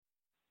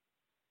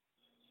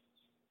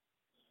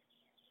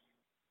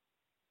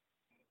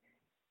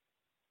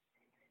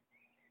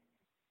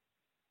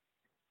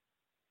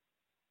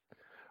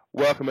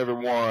Welcome,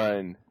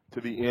 everyone,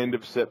 to the end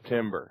of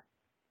September.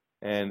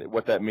 And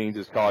what that means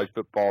is college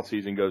football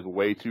season goes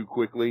way too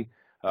quickly.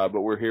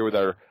 But we're here with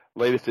our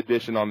latest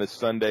edition on this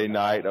Sunday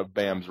night of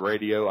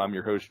BAMSRadio. I'm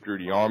your host, Drew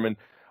DeArmond,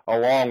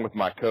 along with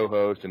my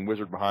co-host and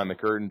wizard behind the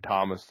curtain,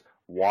 Thomas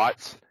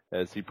Watts,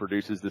 as he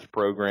produces this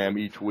program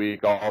each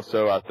week.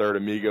 Also, our third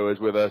amigo is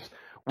with us,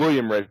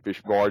 William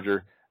Redfish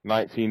Barger,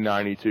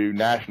 1992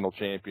 national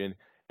champion.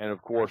 And,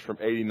 of course, from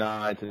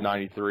 89 to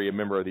 93, a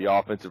member of the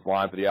offensive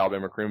line for the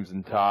Alabama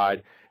Crimson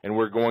Tide. And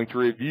we're going to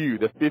review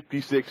the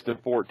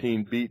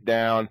 56-14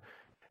 beatdown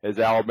as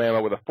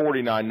Alabama, with a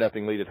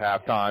 49-0 lead at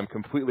halftime,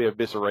 completely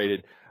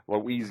eviscerated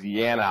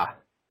Louisiana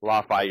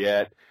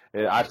Lafayette.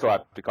 And I still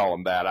have to call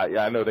them that.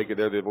 I know they're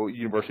the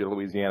University of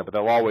Louisiana, but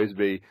they'll always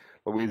be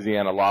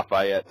Louisiana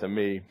Lafayette to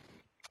me,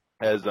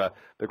 as the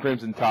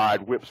Crimson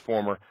Tide whips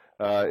former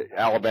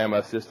Alabama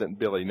assistant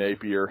Billy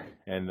Napier,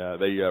 and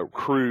they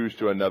cruise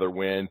to another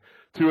win.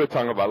 Tua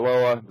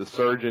Tagovailoa, the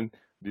surgeon,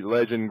 the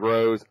legend,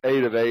 grows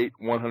 8 of 8,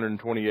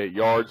 128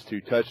 yards, 2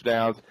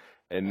 touchdowns,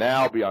 and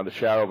now, beyond a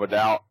shadow of a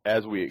doubt,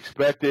 as we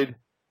expected,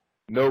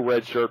 no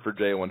red shirt for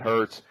Jalen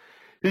Hurts.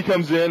 He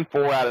comes in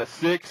 4 out of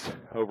 6,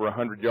 over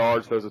 100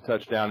 yards, throws a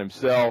touchdown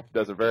himself,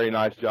 does a very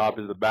nice job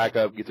as the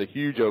backup, gets a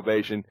huge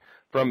ovation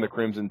from the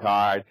Crimson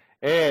Tide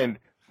and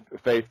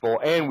faithful,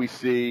 and we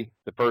see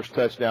the first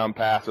touchdown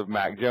pass of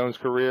Mac Jones'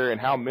 career. And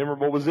how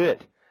memorable was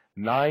it?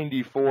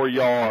 94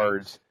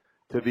 yards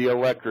to the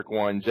electric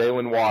one,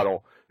 Jaylen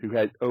Waddle, who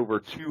had over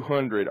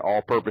 200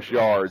 all-purpose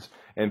yards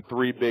and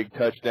 3 big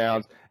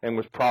touchdowns and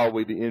was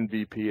probably the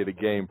MVP of the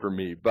game for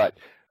me. But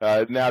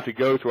now to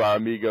go to our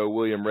amigo,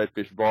 William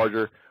Redfish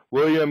Barger.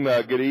 William,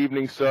 good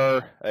evening,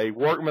 sir. A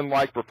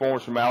workmanlike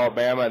performance from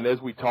Alabama, and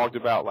as we talked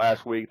about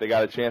last week, they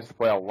got a chance to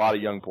play a lot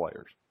of young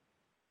players.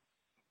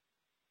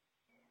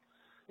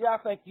 Yeah, I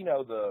think,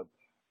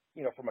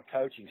 from a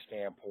coaching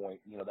standpoint,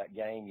 that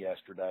game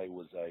yesterday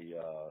was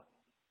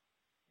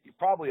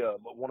probably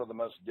one of the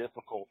most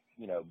difficult,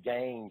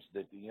 games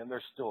that,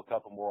 there's still a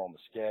couple more on the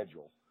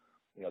schedule,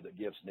 that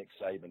gives Nick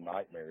Saban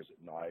nightmares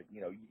at night.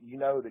 You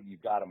know that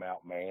you've got them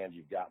outmanned,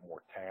 you've got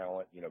more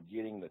talent,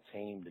 getting the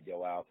team to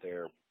go out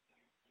there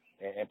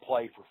and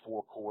play for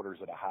 4 quarters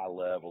at a high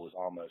level is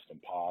almost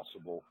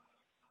impossible.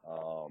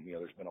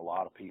 There's been a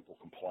lot of people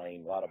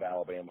complaining, a lot of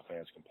Alabama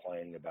fans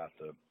complaining about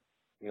the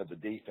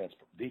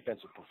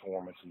defensive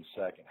performance in the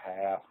second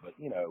half. But,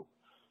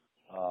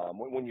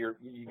 when you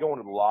go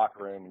into the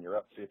locker room and you're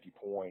up 50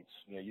 points,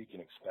 you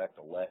can expect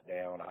a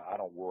letdown. I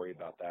don't worry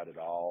about that at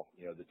all.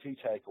 The 2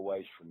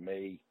 takeaways from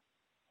me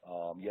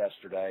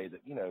yesterday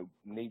that,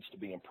 needs to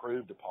be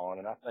improved upon.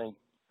 And I think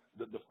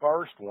the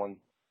first one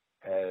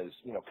has,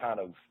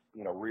 kind of,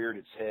 reared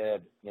its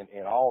head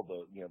in all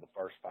the, the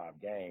first 5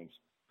 games.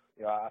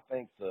 I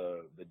think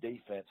the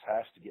defense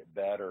has to get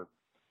better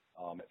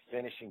at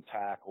finishing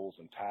tackles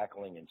and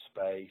tackling in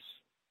space.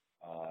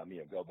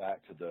 Go back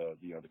to the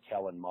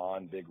Kellen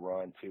Mond big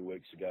run 2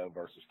 weeks ago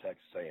versus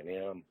Texas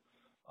A&M.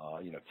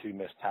 2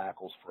 missed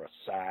tackles for a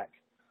sack.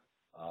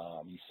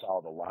 You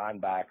saw the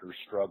linebackers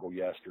struggle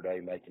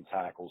yesterday making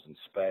tackles in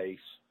space.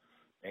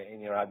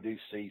 And I do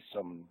see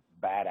some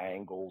bad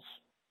angles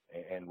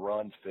and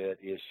run fit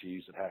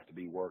issues that have to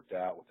be worked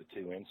out with the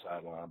 2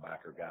 inside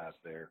linebacker guys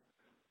there.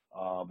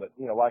 But,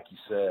 like you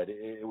said,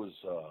 it was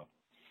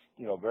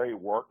very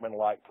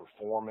workmanlike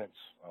performance.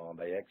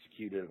 They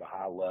executed at a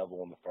high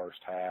level in the first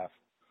half.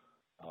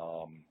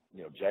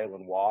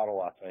 Jaylen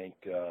Waddle, I think,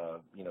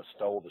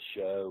 stole the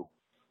show.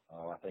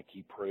 I think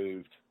he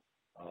proved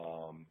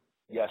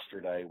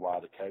yesterday why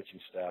the coaching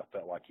staff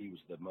felt like he was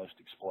the most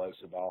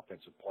explosive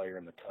offensive player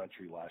in the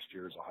country last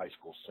year as a high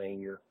school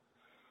senior.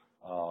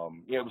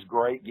 It was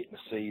great getting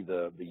to see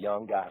the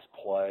young guys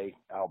play,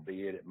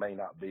 albeit it may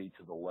not be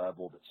to the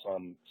level that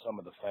some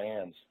of the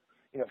fans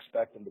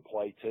expect them to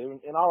play too.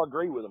 And I'll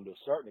agree with them to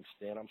a certain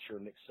extent. I'm sure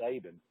Nick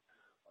Saban,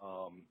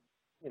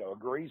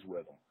 agrees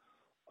with them.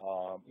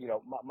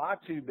 My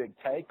 2 big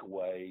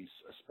takeaways,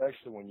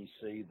 especially when you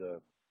see the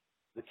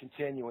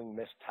continuing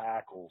missed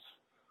tackles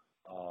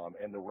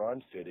and the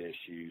run fit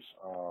issues,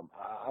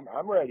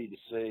 I'm ready to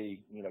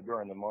see,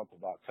 during the month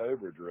of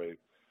October, Drew,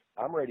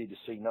 I'm ready to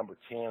see number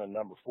 10 and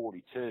number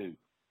 42,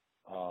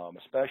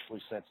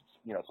 especially since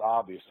it's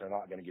obvious they're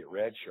not going to get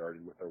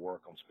redshirted with their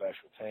work on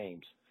special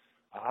teams.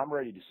 I'm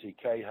ready to see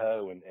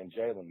Cahoe and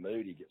Jalen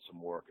Moody get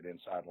some work at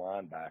inside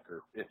linebacker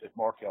if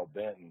Markel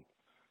Benton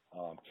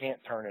can't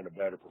turn in a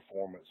better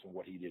performance than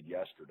what he did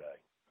yesterday.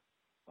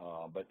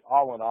 But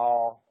all in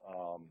all,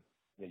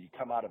 you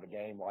come out of a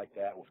game like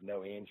that with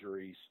no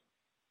injuries.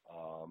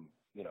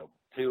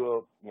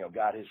 Tua,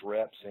 got his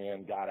reps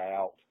in, got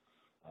out.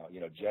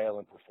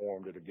 Jalen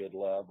performed at a good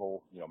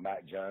level.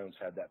 Mac Jones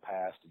had that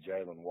pass to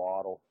Jaylen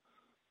Waddle,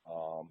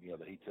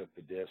 that he took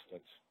the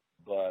distance.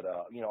 But,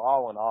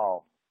 all in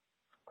all,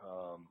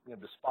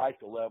 despite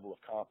the level of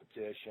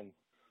competition,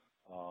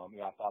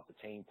 I thought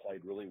the team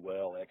played really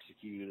well,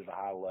 executed at a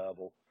high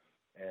level.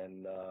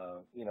 And,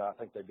 I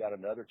think they've got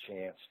another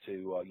chance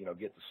to,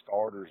 get the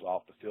starters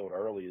off the field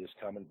early this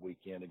coming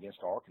weekend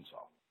against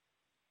Arkansas.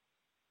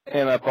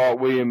 And I thought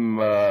William,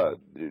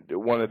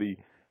 one of the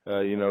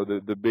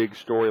the big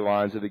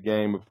storylines of the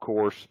game, of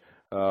course,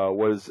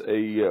 was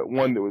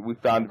one that we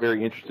found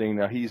very interesting.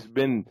 Now, he's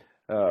been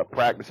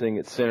practicing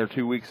at center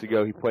 2 weeks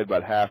ago. He played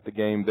about half the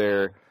game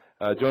there.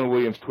 Jonah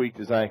Williams tweaked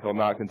his ankle,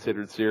 not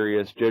considered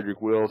serious.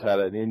 Jedrick Wills had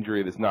an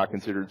injury that's not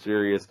considered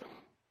serious.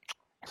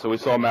 So we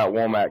saw Matt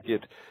Womack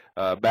get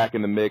back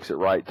in the mix at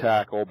right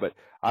tackle. But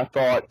I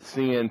thought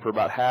seeing for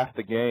about half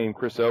the game,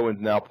 Chris Owens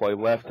now play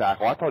left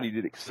tackle. I thought he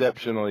did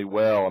exceptionally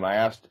well, and I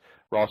asked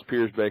Ross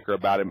Piersbaker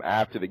about him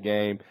after the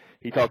game.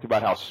 He talked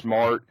about how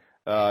smart,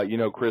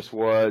 Chris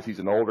was. He's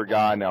an older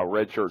guy now,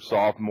 redshirt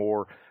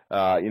sophomore.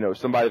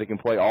 Somebody that can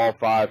play all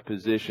five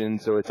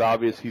positions. So it's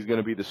obvious he's going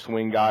to be the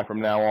swing guy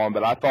from now on.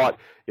 But I thought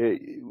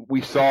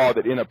we saw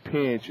that in a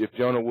pinch, if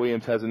Jonah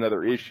Williams has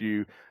another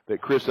issue, that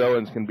Chris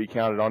Owens can be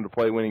counted on to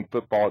play winning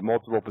football at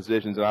multiple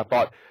positions. And I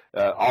thought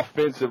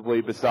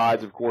offensively,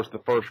 besides, of course, the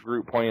first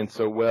group playing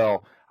so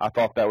well, I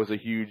thought that was a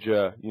huge,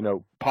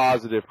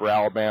 positive for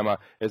Alabama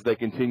as they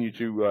continue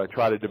to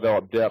try to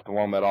develop depth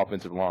along that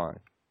offensive line.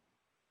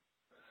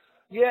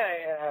 Yeah,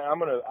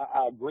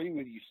 I agree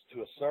with you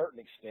to a certain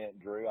extent,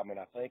 Drew. I mean,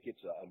 I think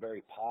it's a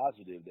very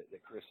positive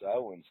that Chris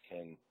Owens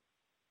can,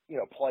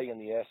 play in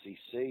the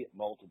SEC at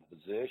multiple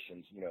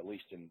positions, at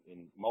least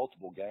in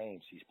multiple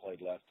games he's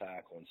played left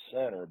tackle and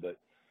center. But,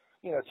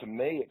 to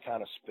me, it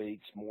kind of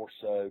speaks more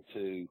so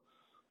to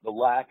the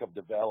lack of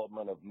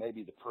development of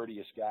maybe the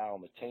prettiest guy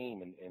on the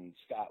team in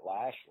Scott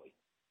Lashley,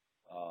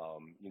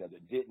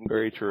 that didn't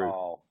very get the true.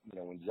 call,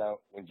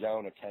 when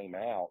Jonah came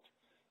out.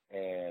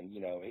 And,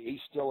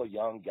 he's still a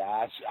young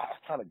guy.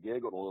 I kind of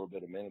giggled a little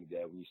bit a minute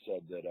ago when you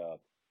said that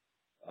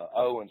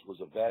Owens was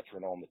a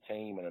veteran on the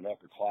team and an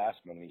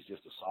upperclassman, and he's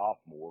just a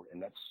sophomore.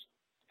 And that's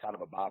kind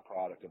of a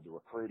byproduct of the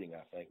recruiting,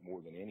 I think,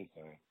 more than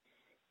anything.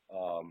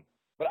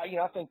 But,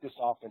 I think this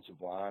offensive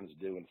line is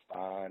doing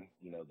fine.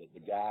 The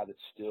guy that's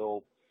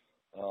still,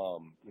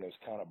 is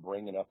kind of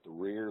bringing up the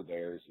rear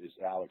there is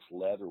Alex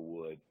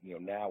Leatherwood.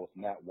 Now with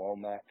Matt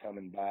Womack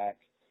coming back,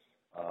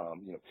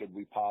 could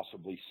we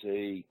possibly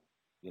see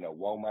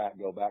Womack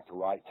go back to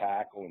right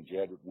tackle and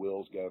Jedrick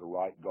Wills go to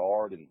right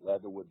guard and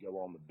Leatherwood go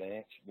on the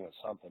bench?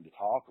 Something to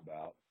talk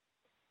about.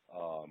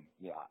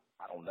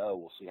 I don't know.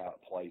 We'll see how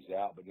it plays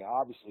out. But,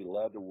 obviously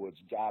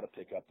Leatherwood's got to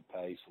pick up the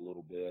pace a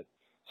little bit.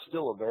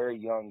 Still a very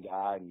young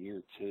guy in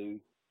year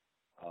two.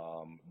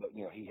 But,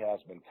 he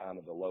has been kind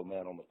of the low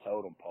man on the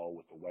totem pole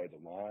with the way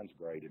the line's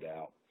graded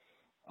out.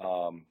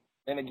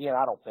 And, again,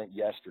 I don't think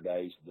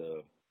yesterday's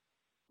the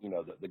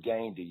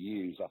game to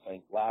use. I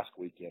think last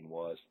weekend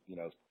was,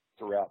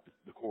 throughout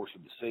the course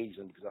of the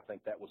season, because I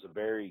think that was a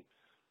very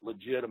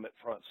legitimate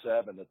front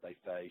seven that they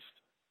faced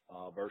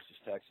versus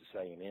Texas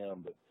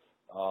A&M. But,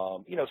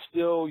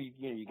 still,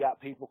 you got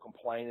people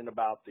complaining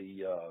about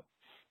the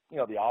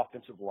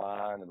offensive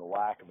line and the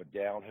lack of a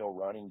downhill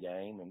running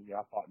game. And,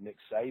 I thought Nick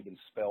Saban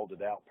spelled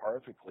it out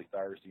perfectly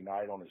Thursday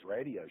night on his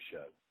radio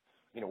show.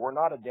 We're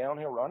not a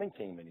downhill running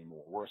team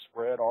anymore. We're a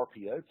spread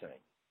RPO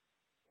team.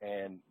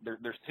 And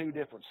there's two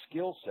different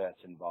skill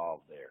sets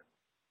involved there.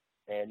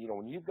 And,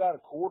 when you've got a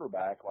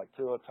quarterback like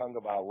Tua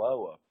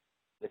Tagovailoa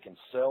that can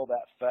sell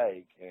that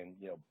fake and,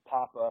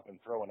 pop up and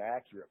throw an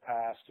accurate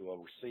pass to a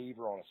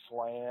receiver on a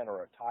slant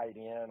or a tight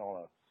end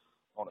on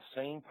a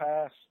seam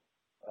pass,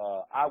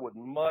 I would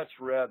much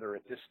rather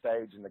at this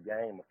stage in the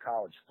game of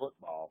college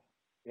football,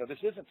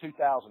 this isn't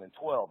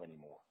 2012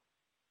 anymore.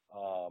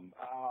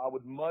 I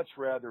would much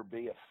rather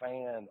be a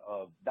fan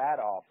of that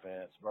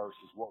offense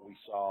versus what we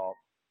saw,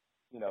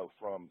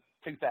 from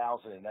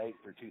 2008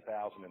 through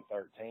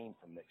 2013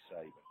 from Nick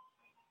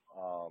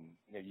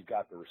Saban. You've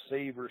got the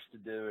receivers to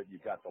do it.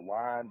 You've got the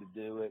line to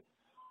do it.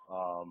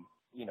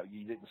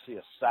 You didn't see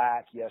a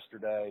sack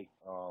yesterday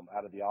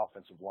out of the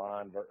offensive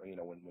line,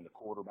 when the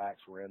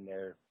quarterbacks were in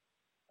there.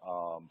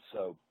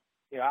 So,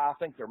 I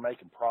think they're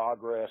making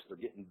progress. They're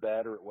getting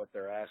better at what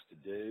they're asked to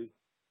do.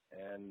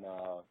 And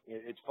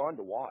it's fun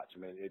to watch. I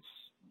mean, it's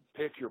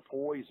pick your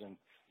poison.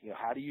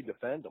 How do you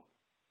defend them?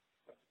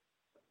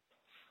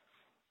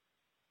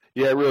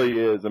 Yeah, it really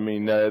is. I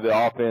mean,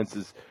 the offense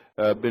has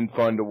been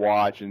fun to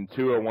watch, and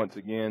Tua, once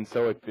again,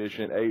 so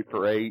efficient, 8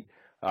 for 8.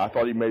 I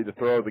thought he made the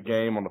throw of the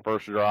game on the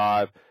first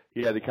drive.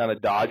 He had to kind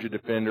of dodge a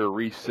defender,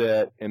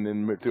 reset, and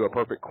then do a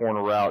perfect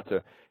corner route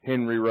to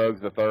Henry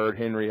Ruggs III.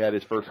 Henry had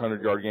his first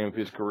 100-yard game of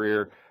his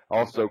career.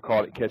 Also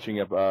catching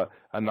up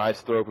a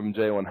nice throw from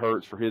Jalen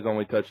Hurts for his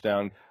only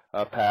touchdown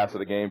pass of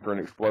the game for an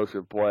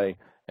explosive play.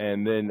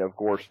 And then, of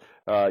course,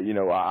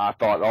 I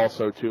thought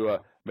also Tua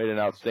made an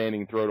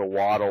outstanding throw to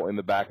Waddle in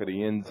the back of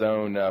the end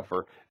zone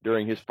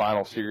during his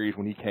final series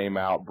when he came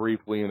out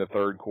briefly in the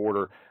third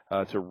quarter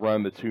to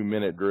run the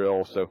 2-minute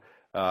drill. So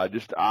I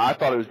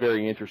thought it was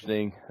very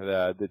interesting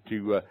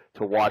to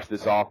watch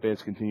this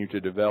offense continue to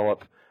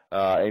develop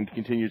and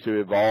continue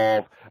to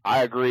evolve.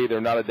 I agree they're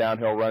not a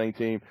downhill running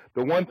team.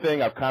 The one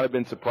thing I've kind of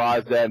been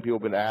surprised at and people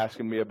have been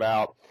asking me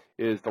about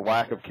is the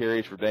lack of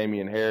carries for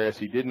Damian Harris.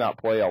 He did not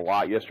play a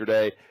lot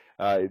yesterday.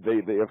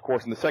 They of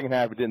course, in the second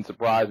half, it didn't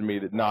surprise me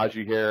that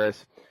Najee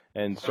Harris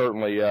and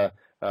certainly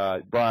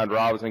Brian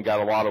Robinson got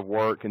a lot of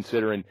work,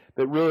 considering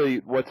that really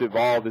what's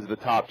evolved is the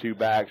top two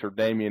backs are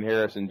Damian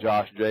Harris and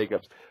Josh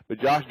Jacobs. But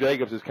Josh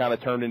Jacobs has kind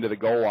of turned into the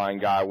goal line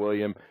guy,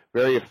 William.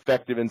 Very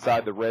effective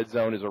inside the red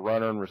zone as a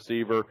runner and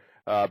receiver.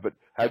 But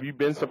have you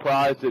been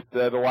surprised at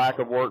the lack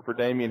of work for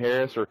Damian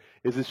Harris, or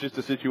is this just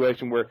a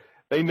situation where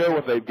they know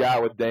what they've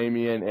got with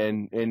Damian,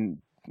 and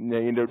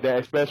you know,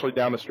 especially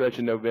down the stretch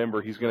in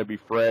November, he's going to be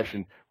fresh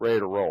and ready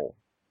to roll?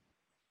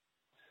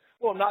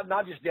 Well,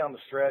 not just down the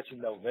stretch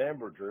in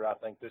November, Drew. I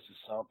think this is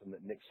something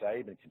that Nick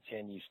Saban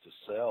continues to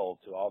sell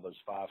to all those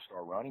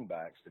five-star running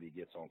backs that he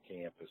gets on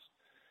campus.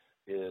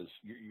 Is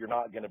you're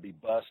not going to be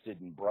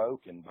busted and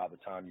broken by the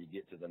time you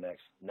get to the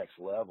next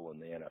level in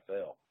the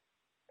NFL.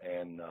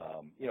 And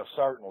you know,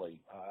 certainly,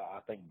 I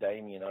think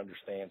Damian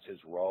understands his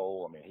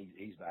role. I mean,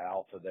 he's the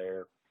alpha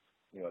there,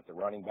 you know, at the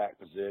running back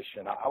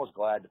position. I was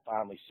glad to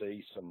finally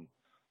see some,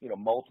 you know,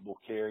 multiple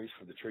carries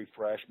for the true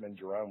freshman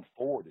Jerome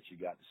Ford that you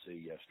got to see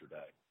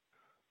yesterday.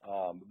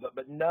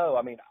 But no,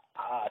 I mean,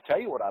 I tell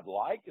you what I'd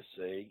like to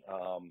see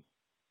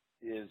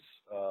is,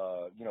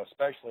 you know,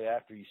 especially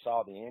after you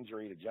saw the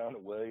injury to Jonah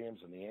Williams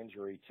and the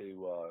injury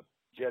to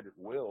Jedrick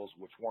Wills,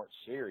 which weren't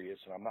serious,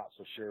 and I'm not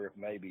so sure if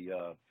maybe,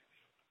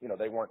 you know,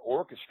 they weren't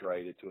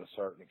orchestrated to a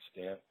certain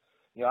extent.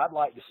 You know, I'd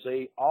like to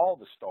see all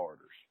the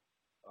starters,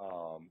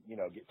 you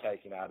know, get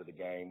taken out of the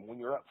game. When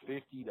you're up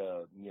 50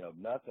 to, you know,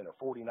 nothing or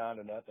 49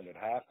 to nothing at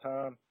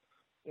halftime,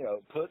 you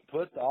know,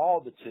 put all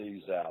the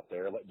twos out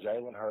there. Let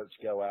Jalen Hurts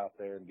go out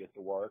there and get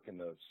to work in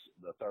the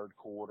third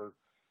quarter,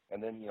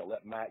 and then, you know,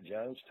 let Mac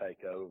Jones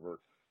take over,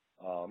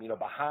 you know,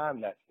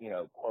 behind that, you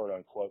know, quote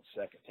unquote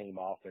second team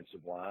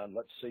offensive line.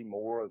 Let's see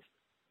more of,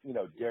 you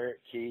know, Derek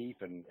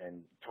Keefe and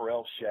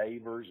Terrell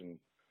Shavers and,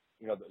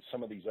 you know,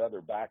 some of these other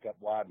backup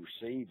wide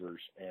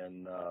receivers,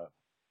 and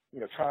you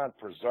know, try and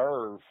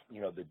preserve,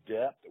 you know, the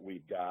depth that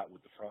we've got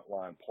with the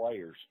frontline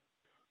players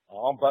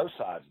on both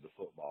sides of the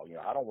football. You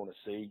know, I don't want to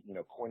see, you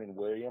know, Quinnen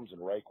Williams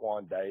and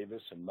Raekwon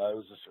Davis and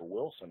Moses or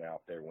Wilson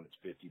out there when it's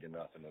 50 to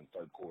nothing in the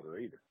third quarter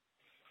either.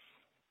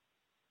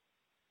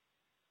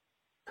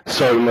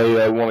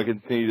 Certainly, I want to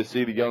continue to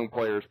see the young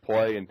players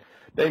play, and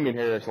Damian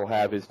Harris will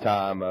have his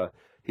time.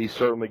 He's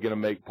certainly going to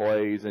make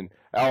plays, and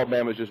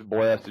Alabama's just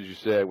blessed, as you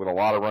said, with a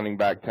lot of running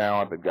back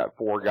talent. They've got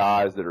four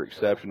guys that are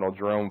exceptional.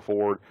 Jerome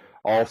Ford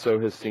also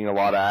has seen a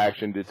lot of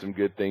action, did some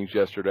good things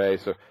yesterday.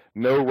 So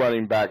no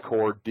running back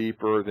core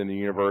deeper than the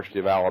University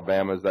of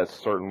Alabama's. That's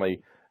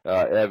certainly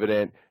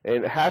evident.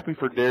 And happy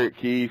for Derek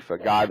Keefe, a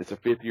guy that's a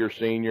fifth-year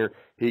senior.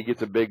 He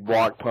gets a big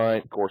block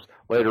punt. Of course,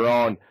 later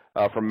on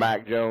from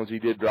Mac Jones, he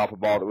did drop a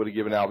ball that would have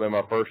given Alabama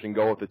a first and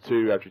goal at the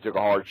 2 after he took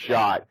a hard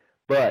shot.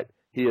 But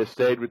he has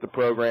stayed with the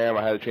program.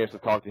 I had a chance to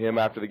talk to him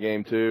after the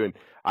game, too, and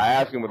I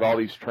asked him with all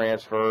these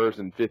transfers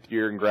and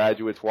fifth-year and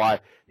graduates why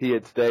he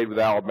had stayed with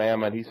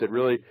Alabama, and he said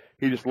really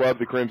he just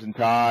loved the Crimson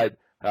Tide.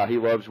 He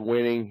loves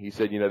winning. He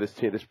said, you know,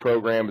 this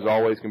program is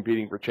always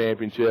competing for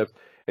championships,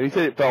 and he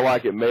said it felt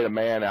like it made a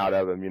man out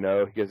of him, you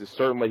know, because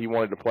certainly he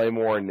wanted to play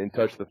more and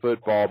touch the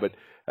football, but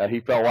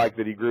he felt like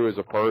that he grew as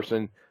a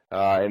person,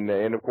 and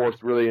of course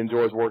really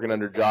enjoys working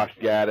under Josh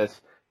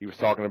Gaddis. He was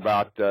talking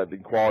about the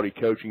quality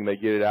coaching they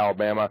get at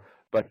Alabama.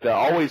 But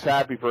always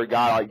happy for a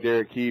guy like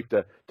Derek Keefe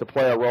to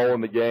play a role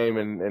in the game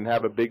and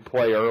have a big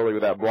play early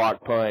with that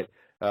block punt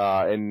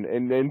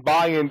and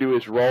buy into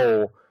his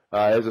role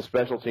as a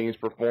special teams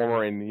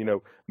performer and, you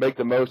know, make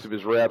the most of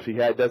his reps. He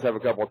does have a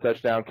couple of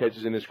touchdown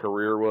catches in his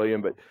career,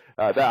 William, but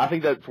I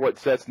think that's what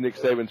sets Nick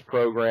Saban's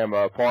program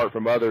apart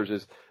from others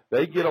is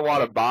they get a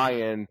lot of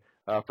buy-in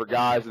for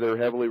guys that are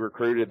heavily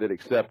recruited that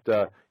accept,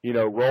 you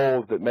know,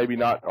 roles that maybe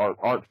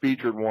aren't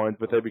featured ones,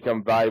 but they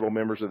become valuable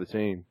members of the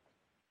team.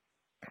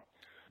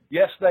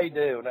 Yes, they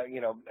do. And,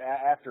 you know,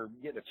 after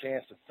getting a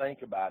chance to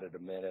think about it a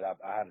minute,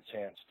 I had a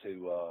chance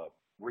to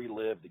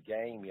relive the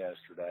game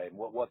yesterday. And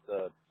what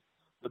the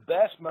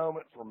best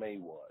moment for me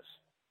was,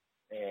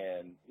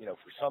 and, you know,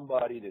 for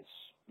somebody that's,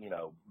 you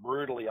know,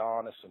 brutally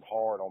honest and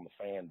hard on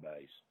the fan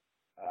base,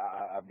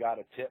 I've got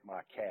to tip my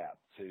cap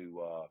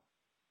to,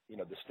 you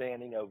know, the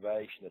standing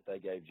ovation that they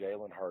gave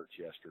Jalen Hurts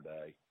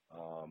yesterday,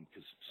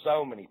 because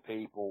so many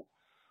people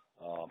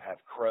have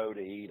crow to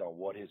eat on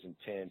what his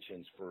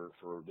intentions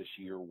for this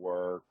year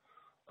were,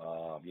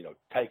 you know,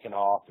 taking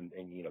off and,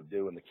 you know,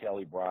 doing the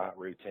Kelly Bryant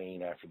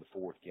routine after the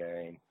fourth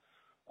game.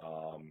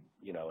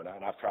 You know, and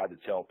I've tried to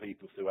tell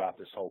people throughout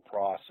this whole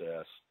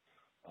process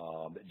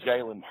that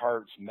Jalen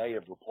Hurts may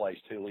have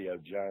replaced Julio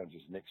Jones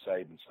as Nick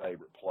Saban's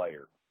favorite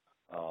player.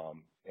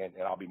 And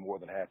I'll be more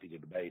than happy to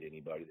debate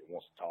anybody that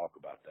wants to talk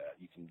about that.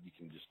 You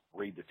can just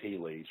read the tea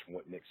leaves from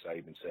what Nick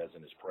Saban says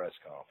in his press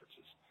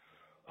conferences.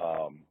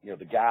 You know,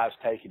 the guy's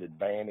taking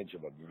advantage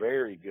of a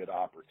very good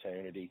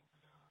opportunity,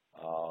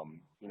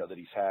 you know, that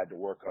he's had to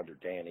work under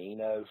Dan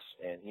Enos.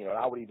 And, you know,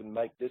 I would even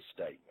make this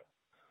statement.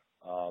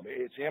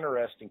 It's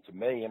interesting to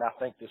me, and I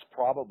think this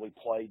probably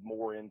played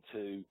more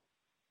into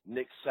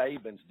Nick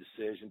Saban's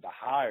decision to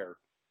hire,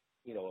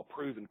 you know, a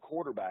proven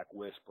quarterback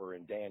whisperer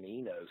in Dan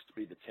Enos to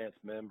be the 10th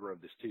member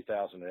of this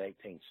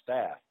 2018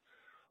 staff.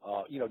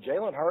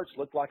 Jalen Hurts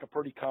looked like a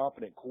pretty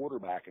competent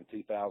quarterback in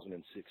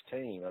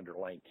 2016 under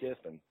Lane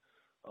Kiffin,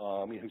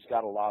 who's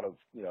got a lot of,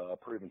 a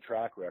proven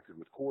track record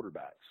with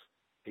quarterbacks.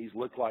 He's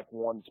looked like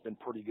one that's been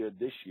pretty good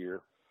this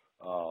year.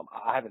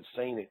 I haven't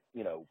seen it,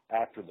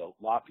 after the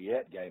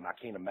Lafayette game. I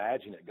can't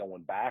imagine it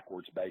going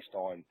backwards based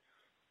on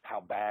how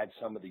bad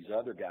some of these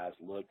other guys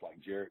looked, like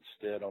Jarrett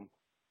Stidham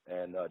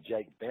and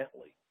Jake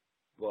Bentley.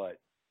 But,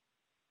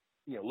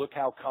 look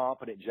how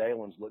competent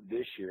Jalen's looked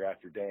this year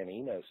after Dan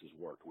Enos has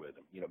worked with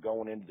him.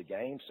 Going into the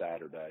game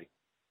Saturday,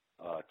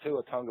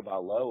 Tua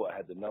Tagovailoa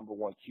had the number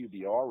 1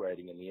 QBR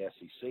rating in the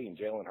SEC, and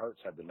Jalen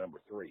Hurts had the number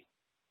 3.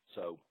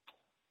 So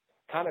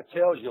kind of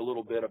tells you a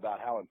little bit about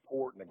how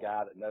important a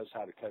guy that knows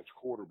how to coach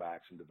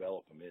quarterbacks and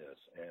develop them is.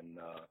 And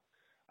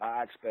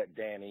I expect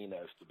Dan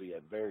Enos to be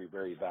a very,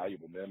 very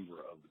valuable member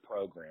of the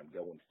program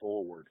going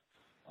forward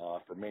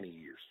for many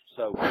years.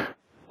 So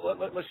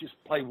let's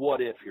just play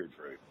what if here,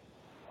 Drew.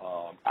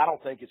 I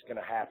don't think it's going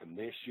to happen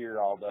this year,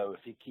 although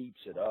if he keeps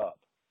it up,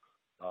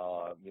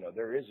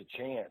 there is a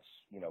chance,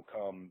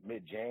 come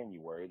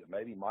mid-January that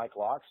maybe Mike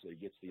Locksley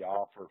gets the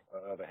offer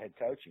of a head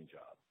coaching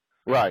job.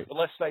 Right. But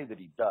let's say that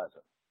he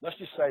doesn't. Let's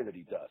just say that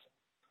he doesn't.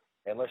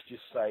 And let's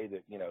just say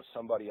that,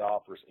 somebody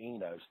offers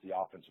Enos the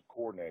offensive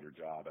coordinator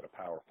job at a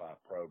Power 5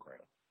 program.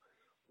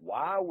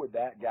 Why would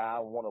that guy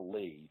want to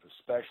leave,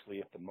 especially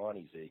if the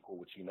money's equal,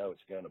 which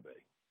it's going to be,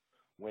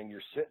 when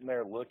you're sitting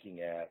there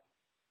looking at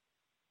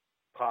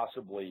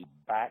possibly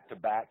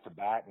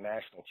back-to-back-to-back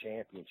national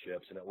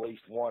championships and at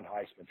least one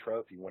Heisman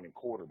Trophy winning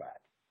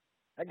quarterback?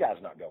 That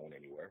guy's not going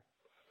anywhere.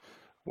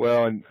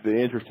 Well, and the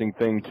interesting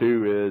thing,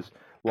 too, is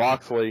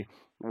Locksley,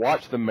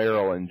 watch the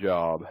Maryland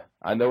job.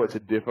 I know it's a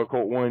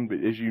difficult one,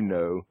 but as you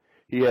know,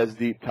 he has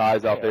deep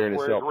ties out there in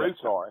his self.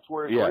 It's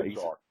where his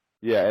roots are.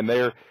 Yeah, and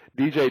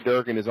DJ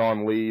Durkin is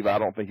on leave. I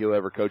don't think he'll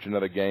ever coach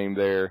another game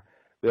there.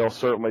 They'll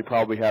certainly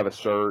probably have a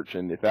search,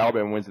 and if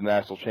Alabama wins the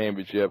national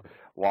championship,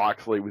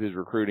 Locksley, with his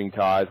recruiting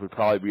ties, would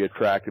probably be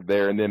attractive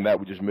there, and then that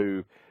would just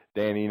move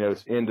Dan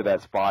Enos into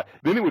that spot.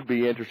 Then it would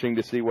be interesting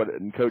to see what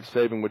Coach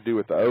Saban would do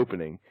with the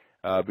opening.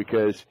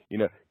 Because,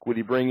 would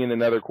he bring in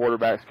another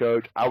quarterbacks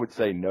coach? I would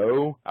say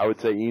no. I would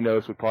say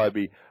Enos would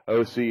probably be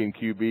OC and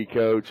QB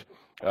coach.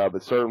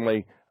 But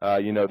certainly,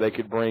 they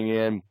could bring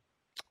in,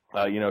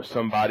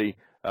 somebody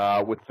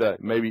with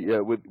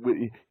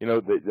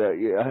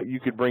you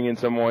could bring in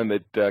someone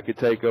that could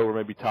take over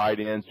maybe tight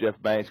ends.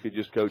 Jeff Banks could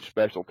just coach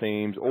special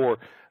teams, or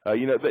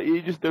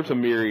there's a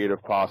myriad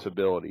of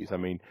possibilities. I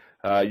mean,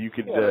 you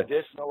could an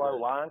additional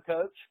O-line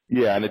coach.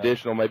 Yeah, an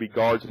additional maybe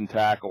guards and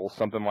tackles,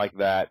 something like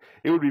that.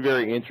 It would be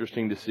very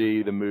interesting to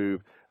see the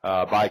move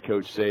by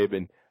Coach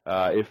Saban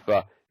if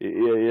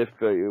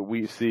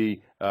we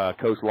see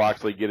Coach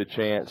Locksley get a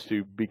chance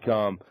to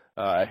become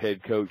a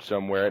head coach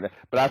somewhere.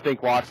 But I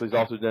think Locksley's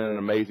also done an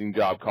amazing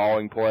job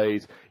calling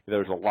plays.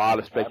 There's a lot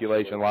of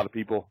speculation. Absolutely. A lot of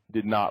people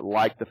did not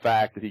like the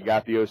fact that he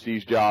got the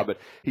OC's job, but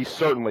he's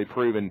certainly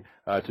proven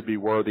to be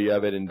worthy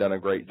of it and done a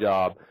great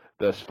job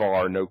thus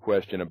far, no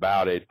question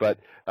about it. But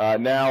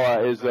now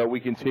as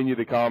we continue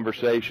the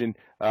conversation,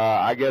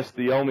 I guess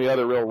the only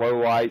other real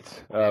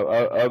lowlights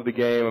of the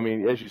game, I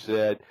mean, as you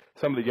said,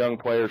 some of the young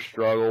players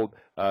struggled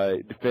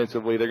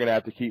defensively. They're going to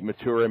have to keep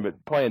maturing,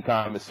 but playing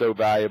time is so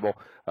valuable.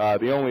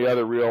 The only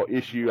other real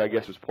issue, I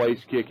guess, was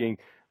place kicking.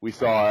 We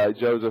saw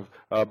Joseph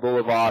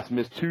Bulavas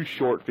miss 2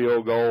 short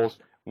field goals,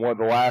 the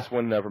last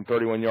one from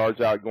 31 yards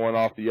out going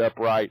off the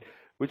upright,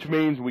 which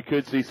means we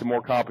could see some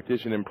more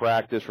competition in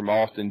practice from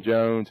Austin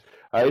Jones.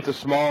 It's a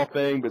small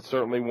thing, but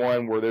certainly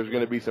one where there's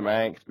going to be some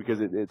angst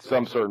because at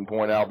some certain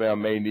point Alabama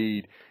may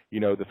need,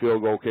 the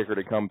field goal kicker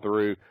to come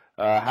through.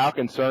 How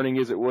concerning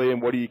is it,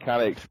 William? What do you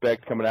kind of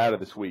expect coming out of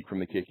this week from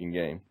the kicking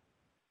game?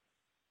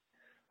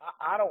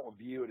 I don't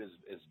view it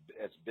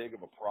as big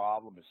of a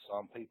problem as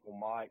some people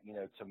might.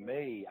 To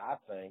me, I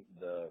think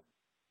the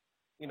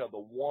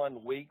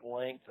 1 weak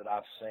link that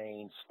I've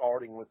seen,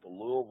 starting with the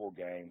Louisville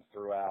game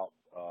throughout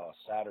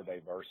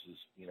Saturday versus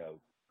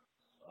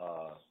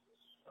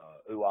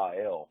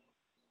UIL,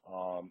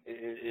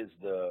 is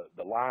the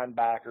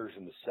linebackers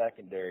and the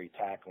secondary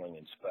tackling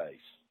in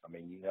space. I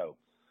mean,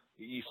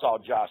 you saw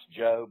Josh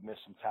Jobe miss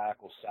some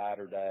tackles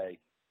Saturday.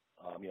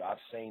 I've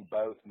seen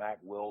both Mac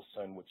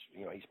Wilson, which,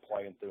 he's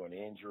playing through an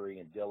injury,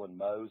 and Dylan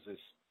Moses,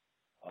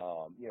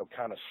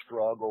 kind of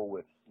struggle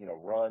with,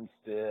 run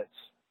fits,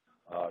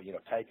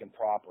 taking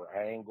proper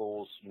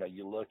angles.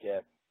 You look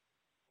at,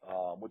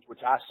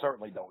 which I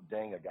certainly don't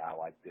ding a guy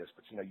like this,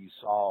 but, you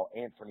saw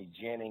Anthony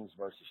Jennings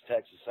versus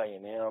Texas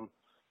A&M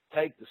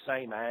take the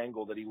same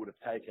angle that he would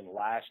have taken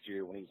last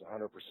year when he was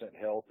 100%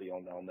 healthy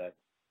on that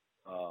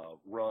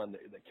run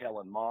that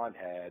Kellen Mond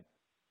had.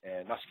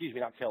 And not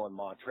Kellen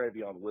Mond,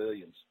 Trevion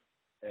Williams.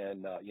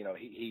 And,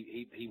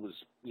 he was,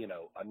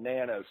 a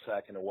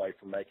nanosecond away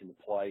from making the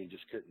play and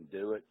just couldn't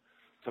do it.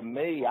 To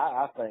me,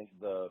 I think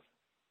the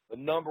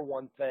number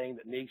one thing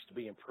that needs to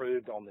be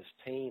improved on this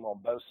team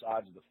on both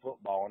sides of the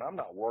football, and I'm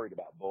not worried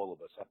about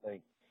Bulavas. I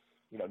think,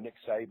 Nick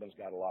Saban's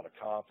got a lot of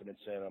confidence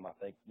in him. I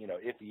think,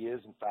 if he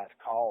is in fact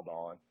called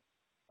on,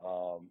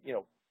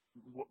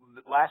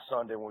 last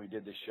Sunday when we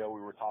did this show, we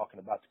were talking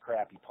about the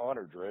crappy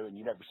punter, Drew, and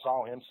you never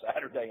saw him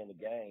Saturday in the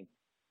game.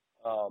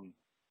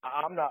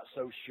 I'm not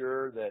so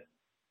sure that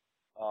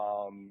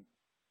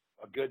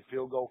a good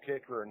field goal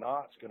kicker or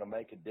not is going to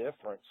make a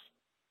difference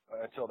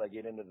until they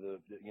get into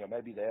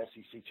maybe the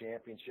SEC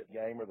championship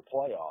game or the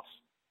playoffs.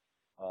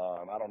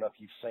 I don't know if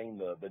you've seen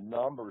the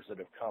numbers that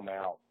have come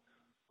out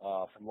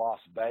from Las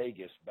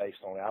Vegas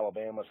based on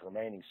Alabama's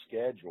remaining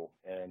schedule,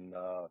 and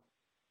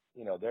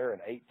they're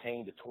an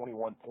 18 to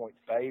 21 point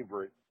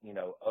favorite,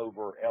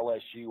 over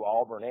LSU,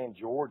 Auburn, and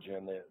Georgia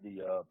in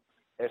the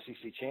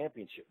SEC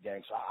championship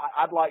game. So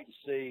I'd like to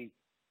see,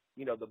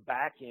 the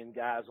back end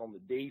guys on the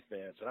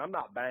defense, and I'm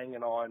not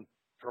banging on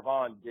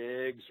Trevon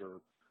Diggs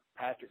or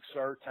Patrick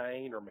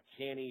Surtain or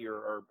McKinney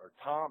or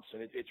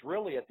Thompson. It's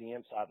really at the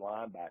inside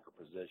linebacker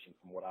position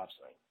from what I've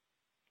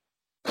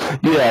seen.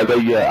 Yeah,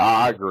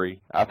 I agree.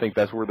 I think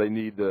that's where they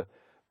need the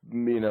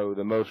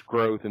most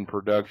growth and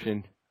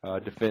production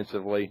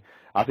defensively.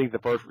 I think the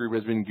first group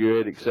has been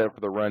good except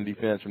for the run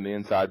defense from the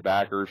inside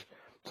backers.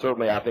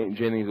 Certainly, I think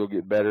Jennings will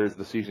get better as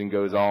the season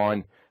goes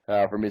on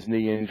from his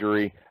knee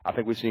injury. I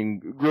think we've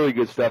seen really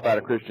good stuff out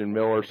of Christian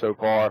Miller so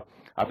far.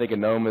 I think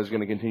Anoma is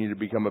going to continue to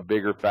become a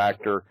bigger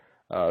factor,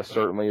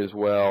 certainly as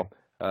well.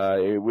 I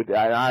agree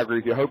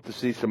with you. I hope to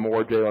see some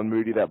more Jalen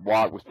Moody. That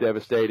block was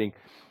devastating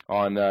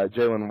on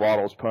Jaylen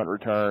Waddle's punt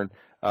return.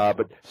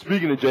 But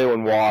speaking of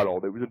Jaylen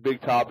Waddle, it was a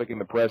big topic in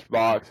the press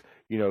box,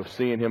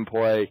 seeing him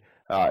play.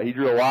 He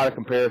drew a lot of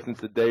comparisons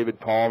to David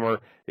Palmer,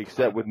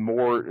 except with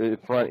more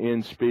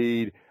front-end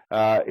speed.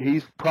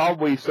 He's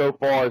probably so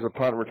far as a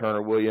punt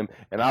returner, William,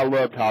 and I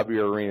loved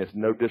Javier Arenas.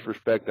 No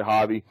disrespect to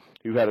Javi,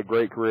 who had a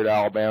great career at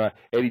Alabama.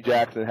 Eddie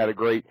Jackson had a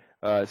great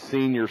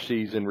senior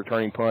season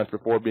returning punts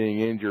before being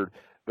injured.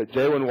 But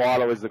Jaylen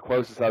Waddle is the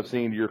closest I've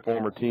seen to your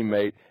former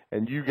teammate,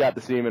 and you got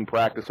to see him in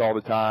practice all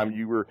the time.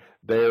 You were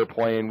there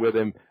playing with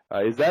him.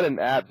 Is that an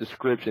apt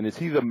description? Is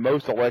he the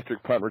most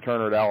electric punt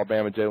returner at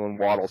Alabama, Jaylen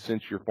Waddle,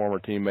 since your former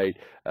teammate,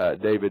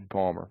 David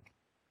Palmer?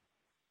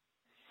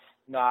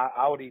 No,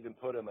 I would even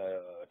put him a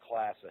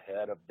class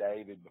ahead of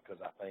David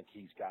because I think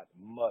he's got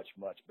much,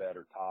 much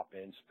better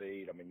top-end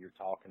speed. I mean, you're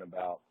talking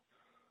about,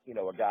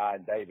 a guy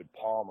in David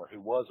Palmer who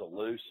was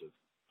elusive,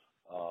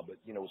 but,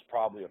 was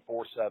probably a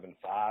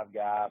 4.75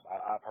 guy.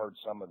 I've heard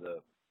some of the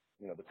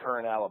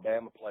current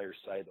Alabama players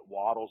say that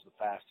Waddle's the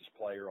fastest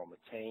player on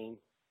the team.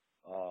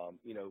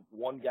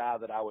 One guy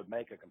that I would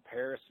make a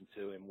comparison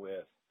to him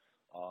with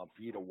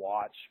for you to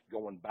watch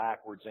going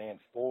backwards and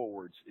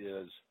forwards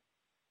is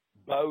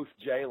both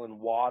Jaylen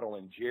Waddle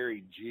and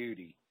Jerry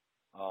Jeudy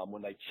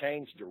when they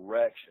change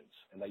directions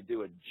and they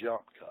do a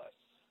jump cut,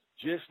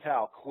 just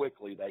how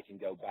quickly they can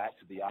go back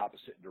to the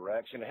opposite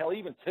direction. Hell,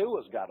 even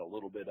Tua's got a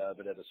little bit of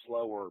it at a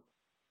slower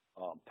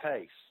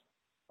pace.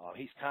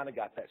 He's kind of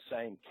got that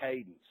same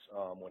cadence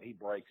when he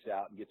breaks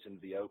out and gets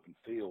into the open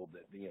field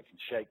that can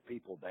shake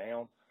people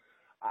down.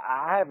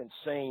 I haven't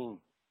seen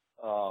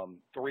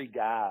three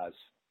guys,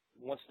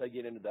 once they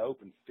get into the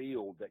open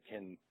field, that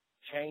can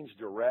change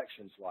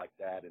directions like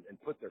that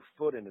and put their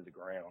foot into the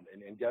ground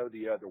and go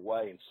the other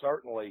way. And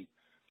certainly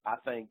I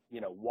think,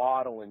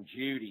 Waddle and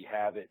Jeudy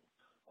have it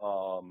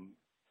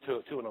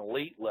to an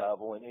elite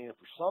level. And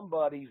for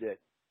somebody that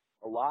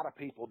a lot of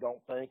people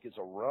don't think is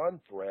a run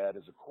threat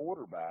as a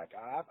quarterback,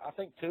 I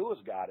think Tua's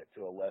got it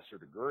to a lesser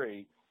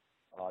degree.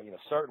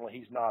 Certainly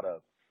he's not a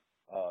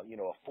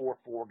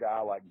 4.4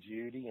 guy like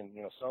Jeudy, and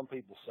some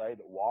people say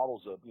that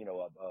Waddle's a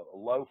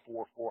low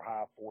 4.4,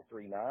 high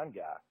 4.39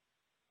 guy.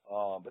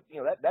 But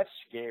that's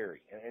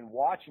scary, and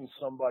watching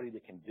somebody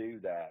that can do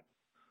that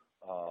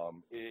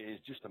is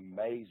just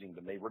amazing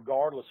to me,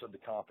 regardless of the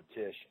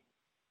competition.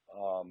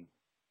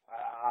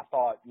 I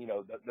thought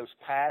those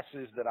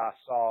passes that I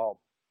saw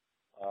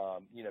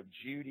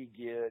Jeudy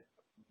get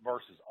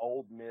versus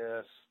Ole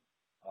Miss,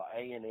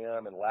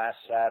 A&M, and last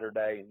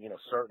Saturday, and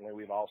certainly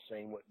we've all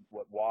seen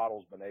what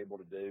Waddle's been able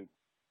to do,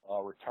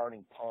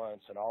 returning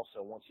punts, and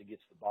also once he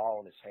gets the ball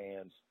in his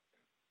hands.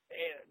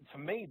 And to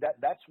me,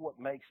 that's what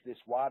makes this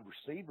wide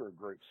receiver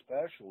group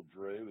special,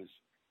 Drew, is,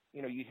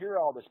 you hear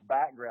all this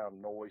background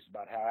noise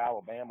about how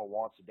Alabama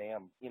wants a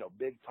damn,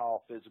 big,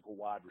 tall, physical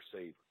wide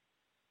receiver.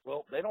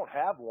 Well, they don't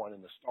have one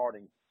in the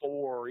starting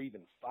 4 or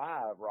even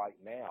 5 right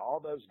now. All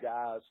those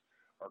guys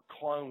are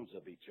clones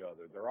of each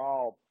other. They're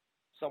all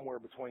somewhere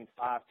between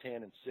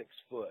 5'10" and 6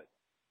 foot.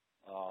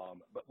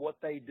 But what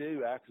they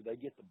do after they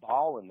get the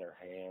ball in their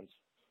hands,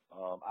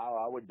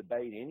 I would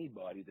debate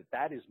anybody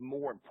that is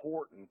more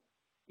important.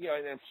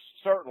 And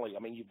certainly, I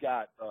mean, you've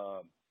got,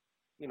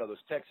 those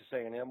Texas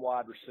A&M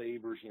wide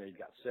receivers. You've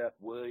got Seth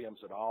Williams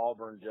at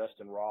Auburn,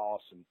 Justin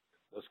Ross, and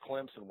those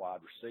Clemson wide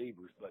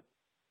receivers. But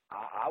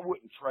I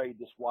wouldn't trade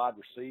this wide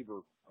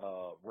receiver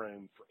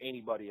room for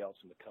anybody else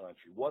in the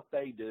country. What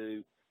they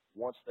do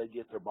once they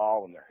get their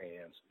ball in their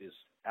hands is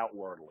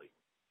outwardly.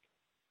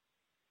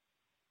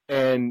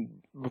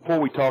 And before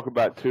we talk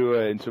about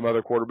Tua and some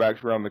other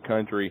quarterbacks around the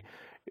country,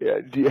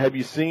 have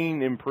you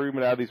seen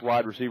improvement out of these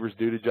wide receivers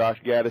due to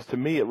Josh Gaddis? To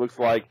me, it looks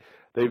like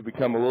they've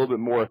become a little bit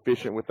more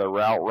efficient with their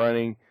route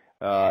running.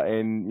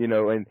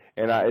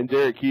 And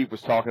Derek Keefe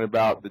was talking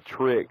about the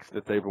tricks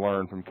that they've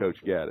learned from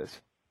Coach Gaddis.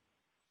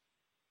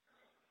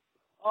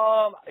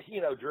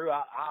 Drew,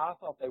 I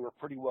thought they were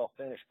pretty well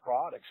finished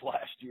products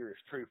last year as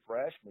true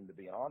freshmen, to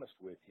be honest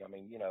with you. I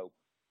mean,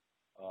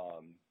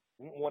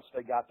 once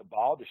they got the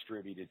ball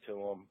distributed to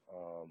them,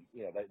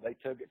 they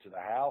took it to the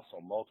house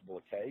on multiple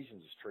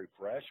occasions as true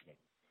freshmen.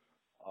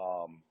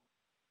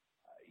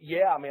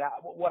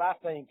 What I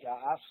think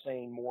I've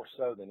seen more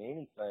so than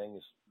anything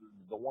is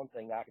the one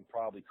thing I can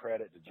probably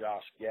credit to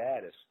Josh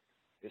Gaddis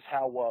is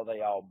how well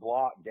they all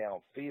block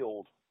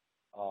downfield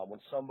when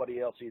somebody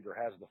else either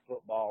has the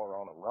football or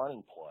on a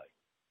running play.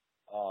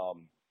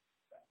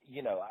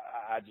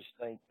 I just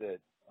think that,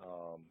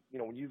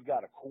 when you've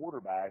got a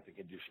quarterback that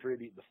can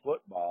distribute the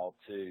football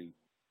to,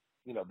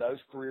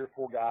 those 3 or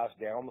 4 guys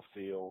down the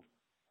field,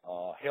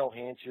 Hell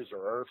Hinches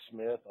or Irv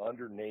Smith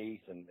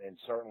underneath, and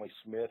certainly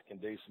Smith can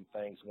do some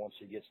things once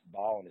he gets the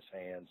ball in his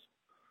hands.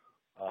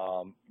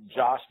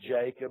 Josh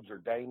Jacobs or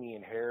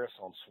Damian Harris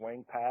on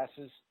swing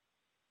passes.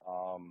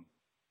 I'm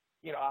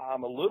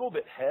a little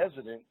bit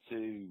hesitant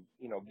to,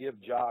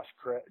 give Josh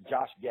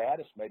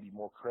Gaddis maybe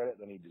more credit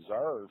than he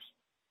deserves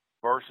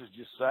versus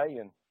just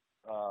saying,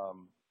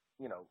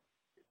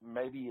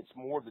 maybe it's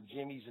more the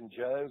Jimmies and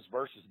Joes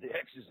versus the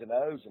X's and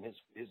O's in his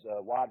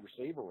wide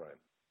receiver room.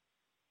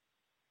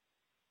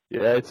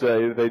 Yeah,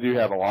 they do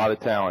have a lot of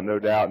talent, no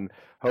doubt, and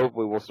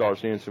hopefully we'll start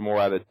seeing some more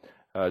out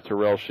of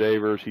Terrell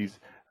Shavers. He's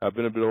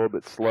been a little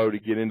bit slow to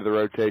get into the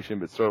rotation,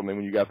 but certainly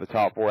when you got the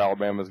top 4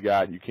 Alabama's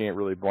got, you can't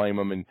really blame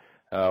them. And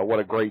what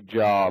a great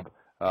job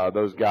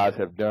those guys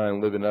have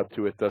done living up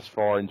to it thus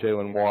far, and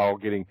Jaylen Waddle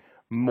getting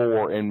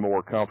more and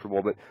more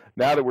comfortable. But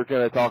now that we're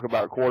going to talk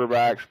about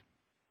quarterbacks,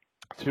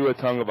 Tua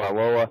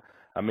Tagovailoa,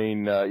 I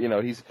mean,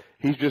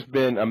 he's just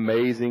been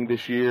amazing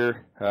this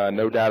year,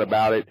 no doubt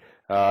about it.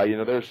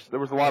 There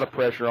was a lot of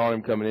pressure on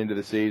him coming into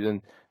the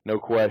season, no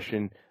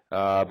question.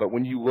 But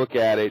when you look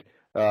at it,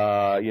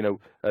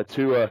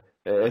 Tua,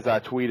 as I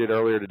tweeted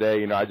earlier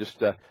today, I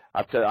just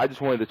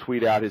wanted to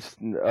tweet out his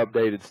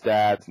updated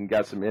stats and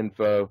got some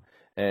info.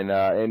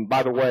 And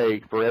by the way,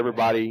 for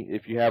everybody,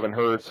 if you haven't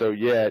heard so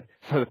yet,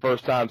 for the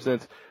first time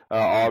since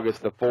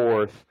August the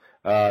 4th,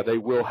 they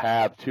will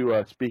have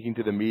Tua speaking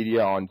to the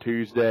media on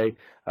Tuesday.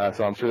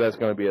 So I'm sure that's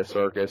going to be a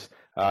circus,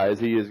 as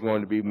he is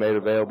going to be made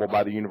available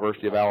by the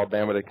University of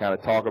Alabama to kind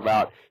of talk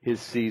about his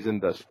season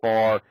thus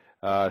far.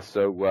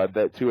 So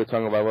that Tua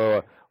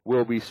Tagovailoa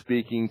will be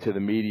speaking to the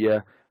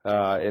media,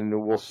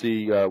 and we'll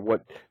see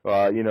what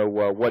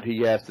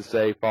he has to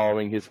say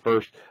following his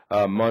first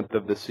month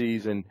of the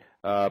season.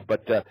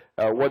 But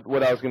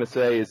what I was going to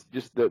say is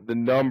just the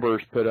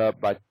numbers put up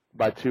by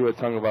Tua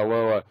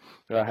Tagovailoa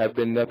have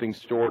been nothing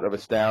short of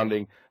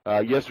astounding.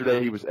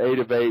 Yesterday he was 8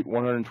 of 8,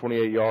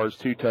 128 yards,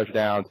 2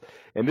 touchdowns,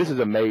 and this is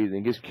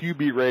amazing. His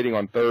QB rating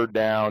on third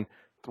down,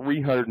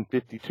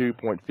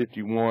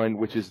 352.51,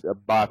 which is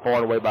by far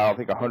and away by I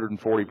think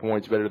 140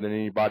 points better than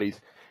anybody's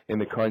in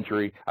the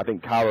country. I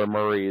think Kyler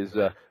Murray is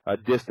a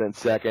distant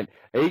second.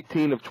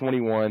 18 of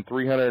 21,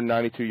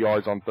 392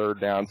 yards on third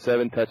down,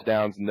 7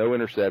 touchdowns, no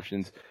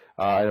interceptions.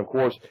 And, of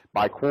course,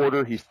 by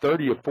quarter, he's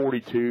 30 of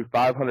 42,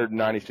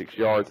 596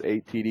 yards,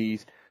 8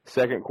 TDs.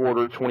 Second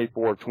quarter,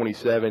 24 of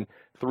 27,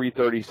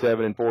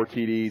 337 and 4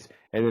 TDs.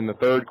 And in the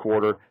third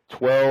quarter,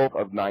 12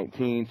 of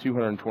 19,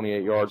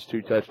 228 yards,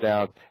 2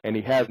 touchdowns. And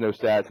he has no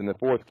stats in the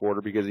fourth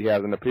quarter because he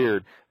hasn't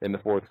appeared in the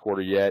fourth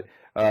quarter yet.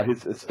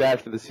 His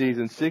stats for the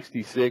season,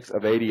 66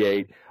 of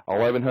 88,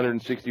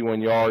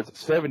 1,161 yards,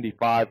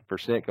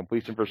 75%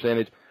 completion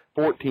percentage,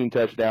 14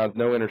 touchdowns,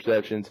 no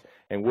interceptions.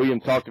 And William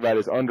talked about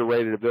his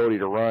underrated ability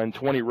to run,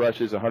 20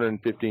 rushes,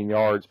 115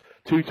 yards,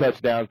 2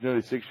 touchdowns,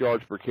 nearly 6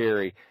 yards per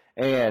carry.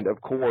 And,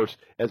 of course,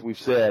 as we've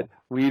said,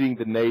 leading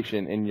the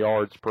nation in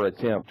yards per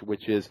attempt,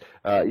 which is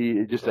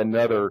just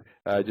another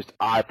just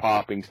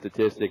eye-popping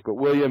statistic. But,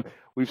 William,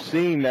 we've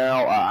seen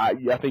now, I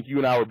think you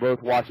and I were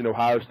both watching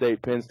Ohio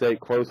State, Penn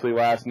State closely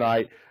last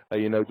night.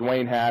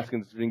 Dwayne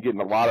Haskins has been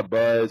getting a lot of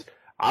buzz.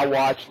 I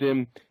watched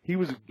him. He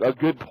was a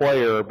good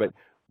player, but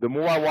the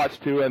more I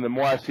watch Tua and the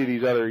more I see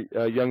these other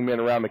young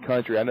men around the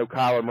country, I know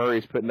Kyler Murray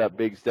is putting up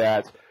big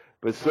stats.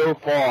 But so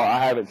far,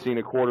 I haven't seen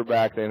a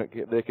quarterback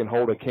that can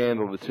hold a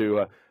candle to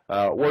Tua.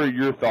 What are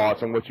your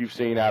thoughts on what you've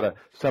seen out of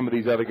some of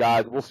these other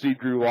guys? We'll see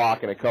Drew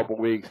Lock in a couple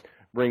weeks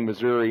bring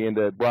Missouri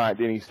into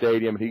Bryant-Denny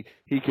Stadium. He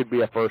could be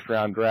a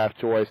first-round draft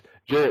choice.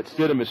 Jarrett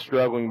Stidham is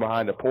struggling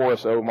behind a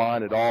porous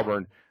O-line at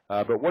Auburn.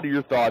 But what are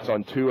your thoughts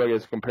on Tua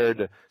as compared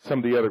to some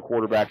of the other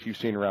quarterbacks you've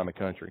seen around the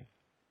country?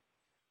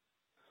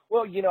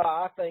 Well,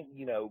 I think,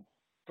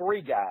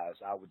 3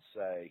 guys, I would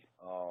say,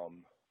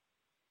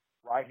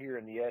 right here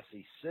in the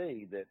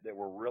SEC that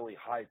were really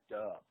hyped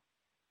up.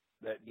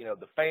 That,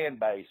 the fan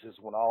bases,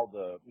 when all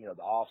the,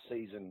 the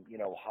off-season,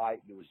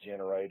 hype that was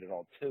generated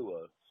on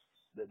Tua,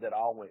 that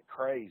all went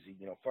crazy.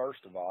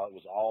 First of all, it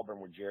was Auburn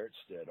with Jarrett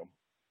Stidham.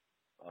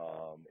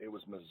 It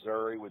was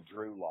Missouri with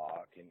Drew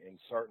Lock, and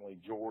certainly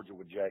Georgia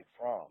with Jake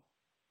Fromm.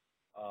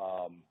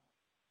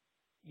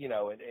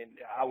 And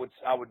I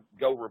would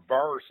go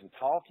reverse in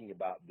talking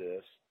about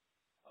this.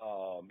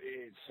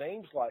 it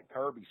seems like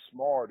Kirby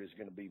Smart is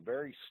going to be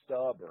very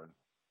stubborn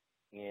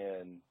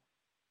in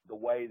the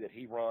way that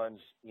he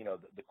runs,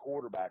 the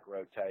quarterback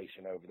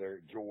rotation over there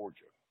at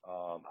Georgia.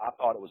 I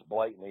thought it was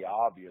blatantly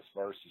obvious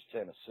versus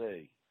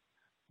Tennessee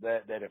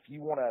that if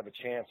you want to have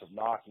a chance of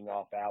knocking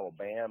off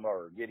Alabama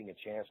or getting a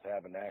chance to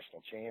have a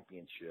national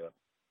championship,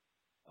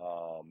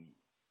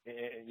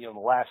 in the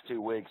last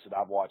 2 weeks that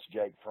I've watched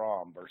Jake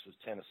Fromm versus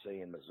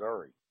Tennessee and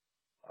Missouri,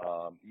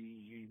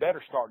 you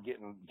better start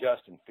getting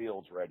Justin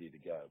Fields ready to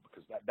go,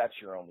 because that's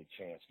your only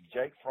chance.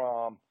 Jake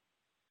Fromm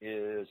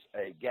is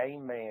a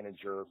game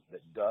manager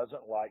that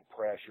doesn't like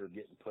pressure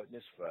getting put in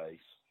his face.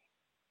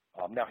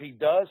 Now, he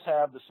does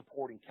have the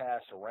supporting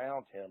cast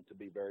around him to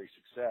be very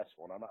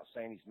successful, and I'm not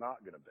saying he's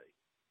not going to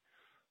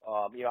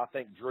be. I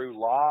think Drew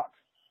Lock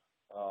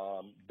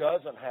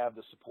doesn't have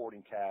the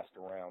supporting cast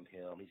around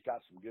him. He's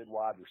got some good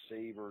wide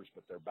receivers,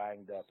 but they're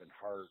banged up and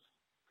hurt.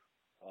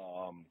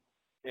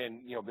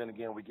 Then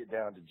again, we get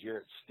down to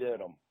Jarrett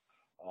Stidham.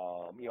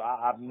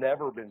 I've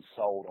never been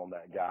sold on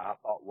that guy. I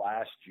thought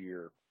last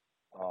year,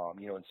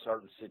 in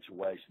certain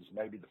situations,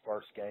 maybe the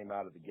first game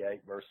out of the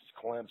gate versus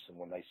Clemson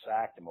when they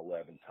sacked him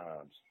 11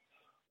 times,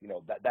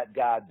 that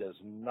guy does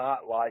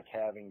not like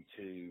having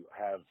to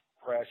have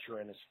pressure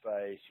in his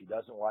face. He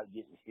doesn't like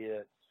getting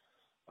hit.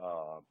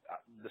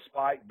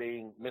 Despite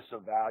being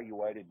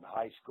misevaluated in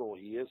high school,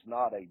 he is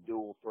not a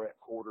dual threat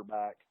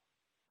quarterback.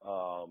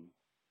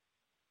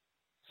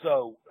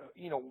 So,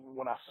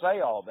 when I say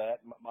all that,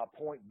 my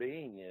point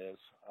being is,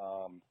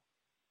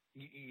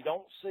 you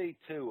don't see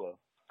Tua,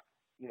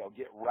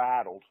 get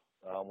rattled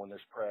when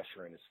there's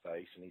pressure in his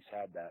face, and he's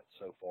had that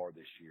so far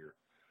this year.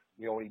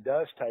 When he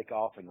does take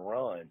off and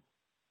run,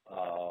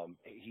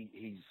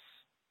 he's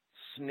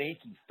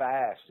sneaky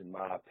fast, in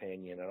my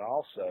opinion, and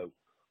also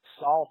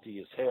salty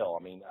as hell.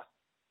 I mean,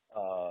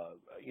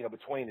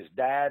 between his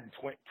dad,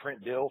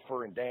 Trent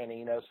Dilfer, and Dan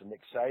Enos and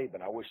Nick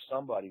Saban, I wish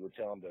somebody would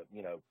tell him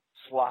to,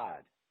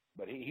 slide.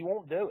 But he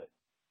won't do it.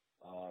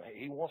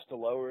 He wants to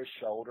lower his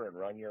shoulder and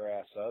run your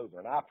ass over,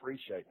 and I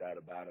appreciate that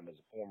about him as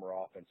a former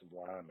offensive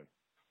lineman.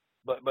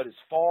 But as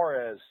far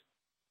as,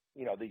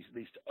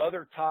 these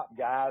other top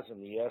guys in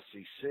the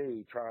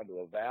SEC, trying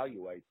to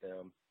evaluate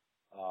them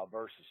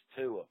versus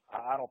Tua,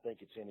 I don't think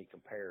it's any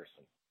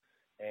comparison.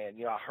 And,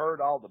 I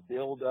heard all the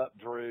build-up,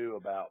 Drew,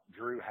 about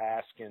Drew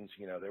Haskins.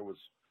 There was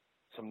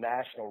some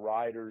national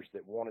writers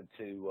that wanted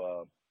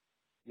to,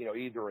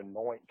 either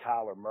anoint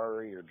Kyler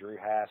Murray or Drew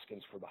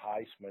Haskins for the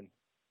Heisman.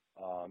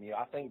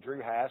 I think Drew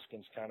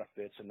Haskins kind of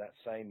fits in that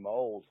same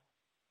mold,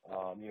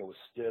 with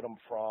Stidham,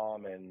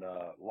 Fromm, and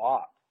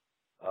Locke.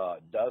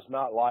 Does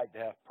not like to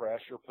have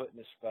pressure put in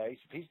his face.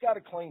 If he's got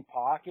a clean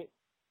pocket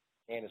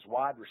and his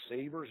wide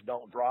receivers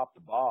don't drop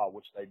the ball,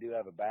 which they do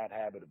have a bad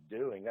habit of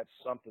doing, that's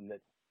something that,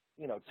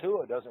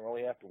 Tua doesn't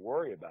really have to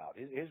worry about.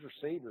 His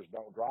receivers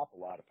don't drop a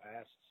lot of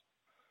passes.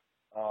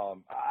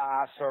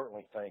 I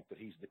certainly think that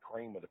he's the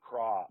cream of the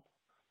crop,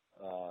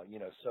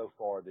 so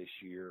far this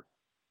year,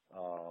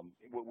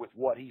 with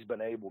what he's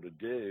been able to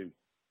do.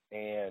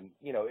 And,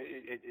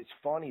 it's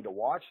funny to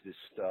watch this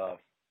stuff.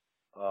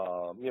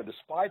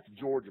 Despite the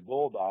Georgia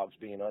Bulldogs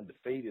being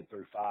undefeated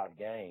through 5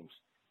 games,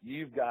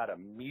 you've got a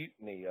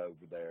mutiny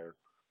over there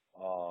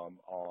on,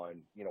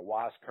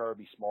 why is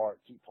Kirby Smart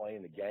keep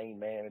playing the game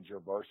manager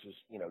versus,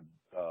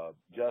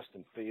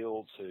 Justin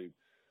Fields, who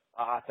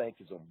I think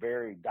is a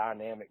very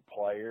dynamic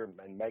player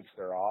and makes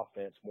their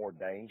offense more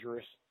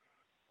dangerous.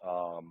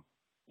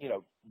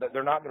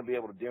 They're not going to be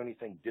able to do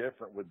anything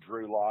different with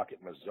Drew Lock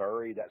at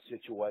Missouri. That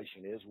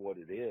situation is what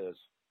it is.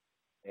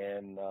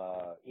 And,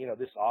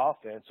 this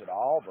offense at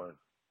Auburn,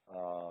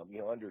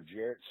 under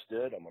Jarrett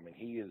Stidham, I mean,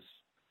 he is,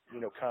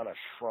 kind of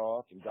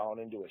shrunk and gone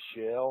into a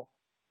shell.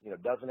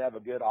 Doesn't have a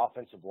good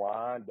offensive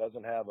line,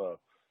 doesn't have an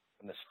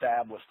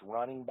established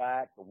running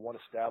back. The one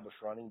established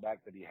running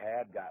back that he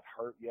had got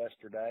hurt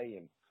yesterday,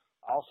 and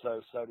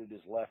also so did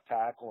his left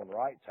tackle and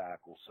right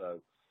tackle. So,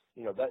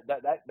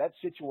 that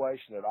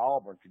situation at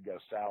Auburn could go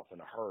south in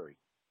a hurry.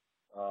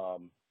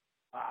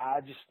 I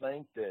just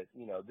think that,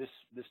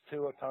 this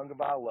Tua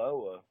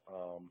Tagovailoa,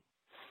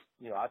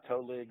 I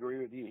totally agree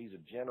with you. He's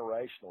a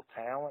generational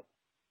talent.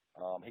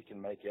 He can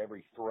make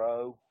every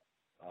throw.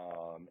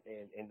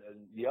 And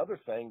the other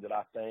thing that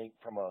I think,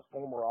 from a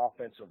former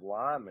offensive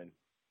lineman,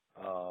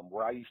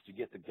 where I used to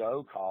get the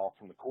go call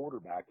from the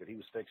quarterback that he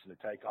was fixing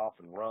to take off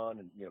and run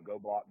and, go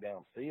block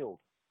downfield,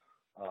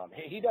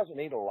 he doesn't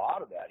need a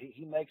lot of that.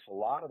 He makes a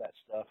lot of that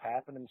stuff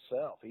happen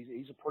himself.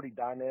 He's a pretty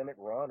dynamic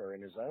runner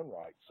in his own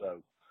right.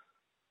 So,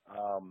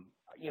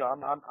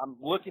 I'm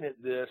looking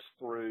at this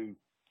through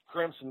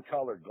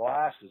crimson-colored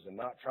glasses and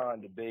not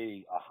trying to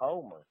be a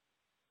homer.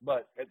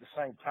 But at the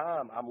same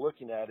time, I'm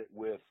looking at it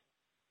with,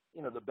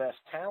 the best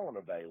talent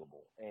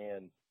available.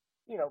 And,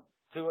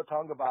 Tua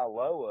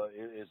Tagovailoa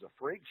is a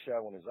freak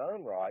show in his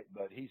own right,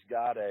 but he's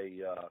got a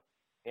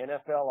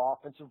NFL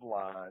offensive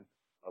line,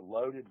 a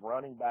loaded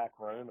running back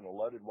room, and a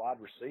loaded wide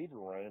receiver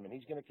room, and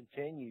he's going to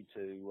continue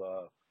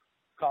to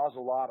cause a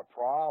lot of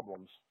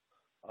problems.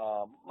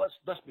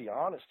 Let's be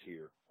honest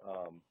here.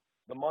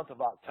 the month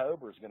of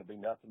October is going to be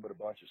nothing but a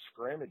bunch of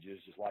scrimmages,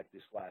 just like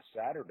this last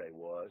Saturday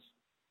was.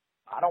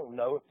 I don't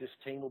know if this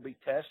team will be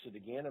tested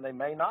again, and they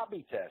may not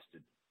be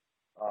tested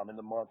in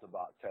the month of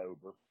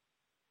October,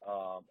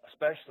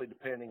 especially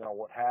depending on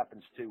what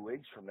happens 2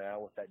 weeks from now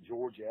with that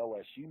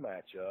Georgia-LSU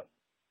matchup.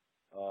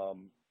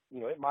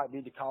 It might be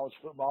the college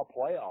football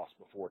playoffs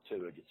before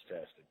Tua gets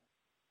tested.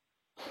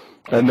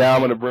 And now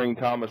I'm going to bring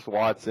Thomas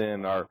Watts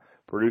in, our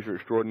producer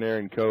extraordinary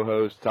and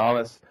co-host.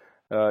 Thomas,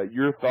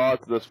 your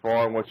thoughts thus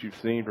far on what you've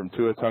seen from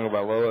Tua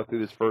Tagovailoa through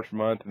this first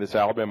month in this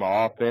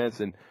Alabama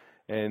offense, and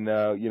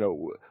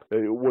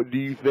what do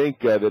you think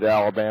that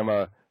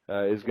Alabama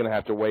is going to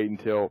have to wait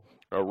until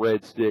a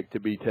red stick to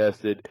be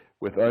tested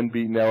with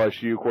unbeaten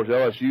LSU? Of course,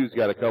 LSU's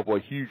got a couple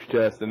of huge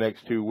tests the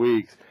next 2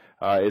 weeks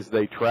as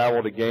they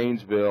travel to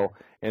Gainesville,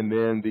 and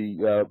then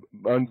the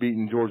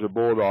unbeaten Georgia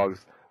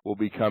Bulldogs will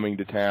be coming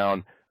to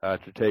town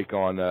to take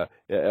on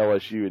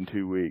LSU in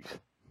 2 weeks.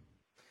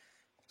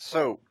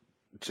 So,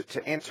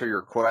 to answer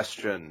your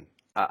question,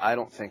 I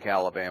don't think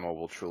Alabama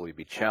will truly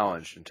be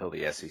challenged until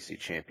the SEC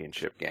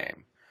championship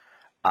game.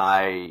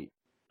 I've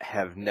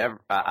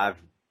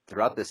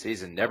throughout this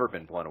season never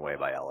been blown away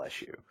by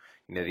LSU.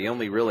 The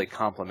only really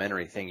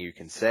complimentary thing you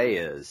can say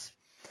is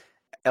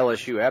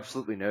LSU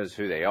absolutely knows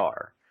who they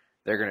are.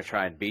 They're going to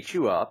try and beat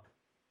you up,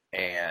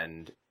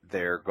 and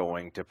they're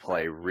going to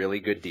play really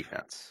good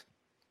defense.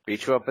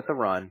 Beat you up at the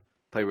run,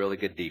 play really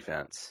good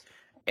defense.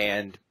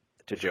 And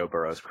to Joe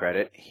Burrow's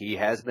credit, he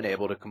has been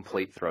able to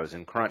complete throws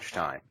in crunch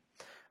time.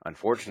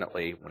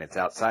 Unfortunately, when it's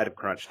outside of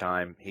crunch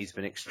time, he's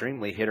been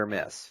extremely hit or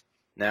miss.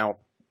 Now,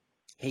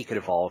 he could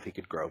evolve, he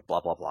could grow,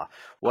 blah, blah, blah,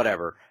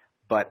 whatever.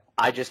 But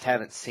I just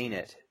haven't seen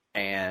it,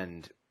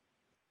 and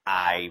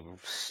I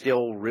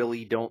still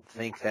really don't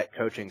think that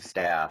coaching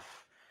staff,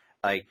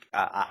 I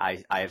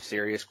have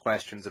serious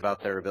questions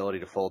about their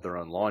ability to fold their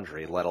own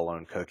laundry, let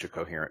alone coach a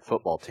coherent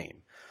football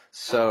team.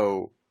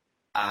 So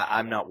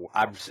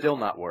I'm still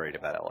not worried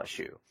about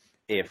LSU.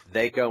 If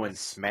they go and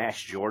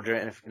smash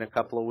Georgia in a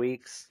couple of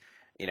weeks,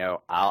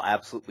 I'll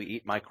absolutely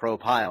eat my crow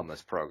pie on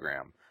this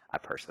program. I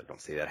personally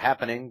don't see that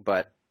happening,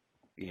 but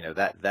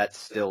that's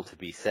still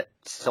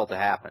to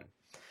happen.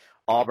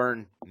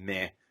 Auburn,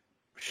 meh.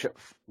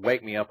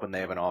 Wake me up when they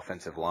have an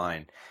offensive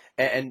line.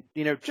 And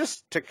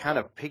just to kind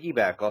of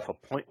piggyback off a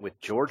point with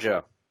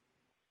Georgia,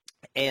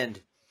 and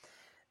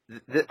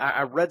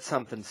I read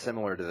something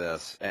similar to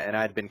this, and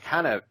I'd been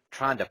kind of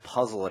trying to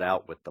puzzle it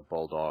out with the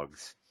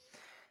Bulldogs.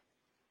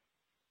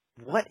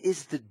 What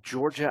is the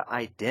Georgia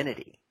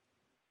identity?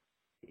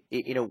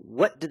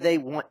 What do they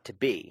want to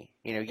be?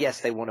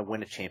 Yes, they want to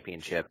win a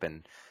championship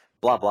and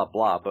blah, blah,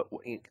 blah, but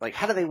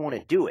how do they want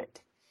to do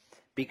it?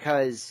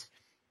 Because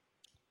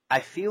I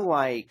feel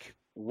like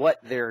what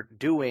they're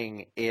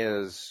doing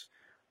is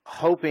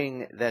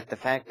hoping that the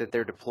fact that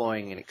they're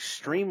deploying an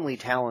extremely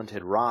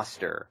talented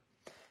roster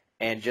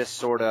and just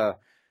sort of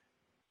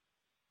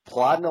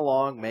plodding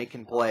along,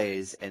 making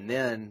plays, and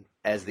then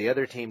as the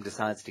other team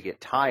starts to get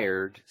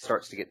tired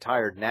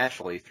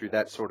naturally through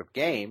that sort of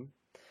game,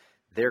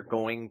 they're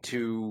going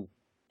to,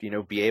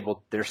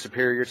 their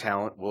superior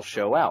talent will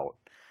show out.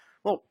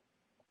 Well,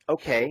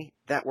 okay,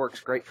 that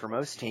works great for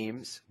most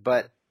teams,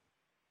 but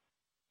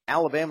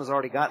Alabama's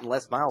already gotten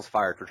Les Miles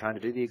fired for trying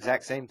to do the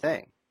exact same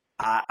thing.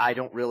 I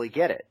don't really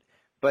get it.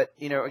 But,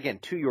 again,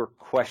 to your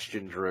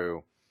question,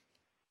 Drew,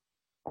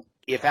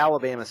 if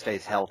Alabama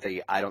stays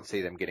healthy, I don't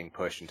see them getting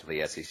pushed into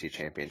the SEC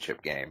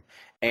championship game.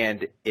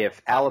 And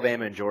if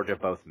Alabama and Georgia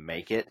both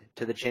make it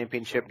to the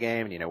championship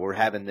game, we're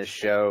having this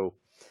show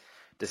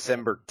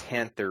December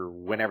 10th or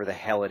whenever the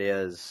hell it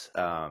is,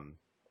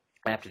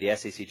 after the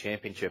SEC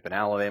championship, and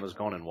Alabama's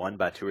gone and won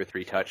by 2 or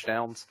 3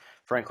 touchdowns,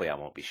 frankly, I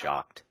won't be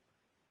shocked.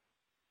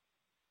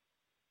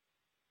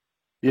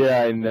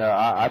 Yeah, and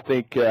I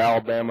think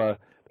Alabama,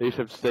 they just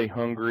have to stay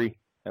hungry,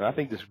 and I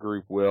think this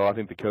group will. I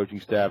think the coaching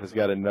staff has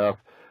got enough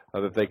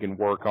that they can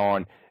work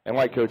on. And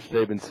like Coach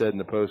Saban said in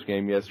the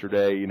postgame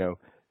yesterday,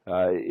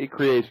 it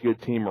creates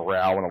good team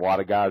morale when a lot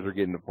of guys are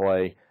getting to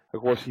play. Of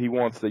course, he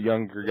wants the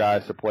younger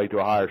guys to play to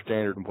a higher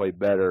standard and play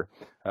better,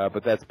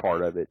 but that's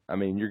part of it. I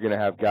mean, you're going to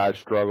have guys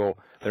struggle.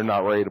 They're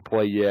not ready to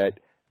play yet.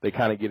 They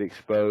kind of get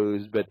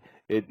exposed,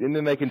 and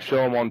then they can show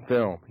them on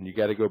film. And you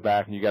got to go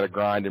back and you got to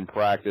grind and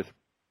practice,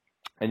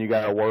 and you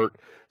got to work.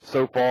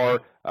 So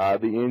far,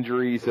 the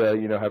injuries,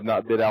 have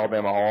not bit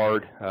Alabama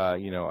hard.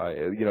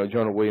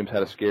 Jonah Williams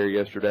had a scare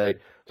yesterday.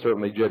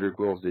 Certainly Jedrick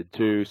Wills did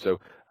too. So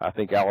I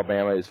think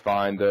Alabama is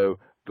fine, though,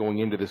 going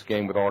into this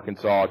game with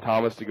Arkansas.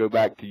 Thomas, to go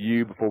back to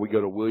you before we go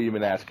to William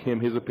and ask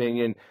him his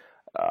opinion.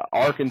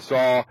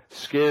 Arkansas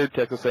scared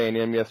Texas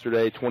A&M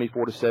yesterday,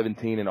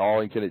 24-17 in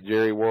Arlington at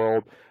Jerry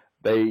World.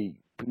 They,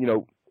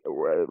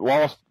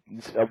 lost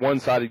a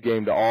one-sided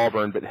game to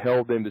Auburn, but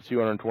held them to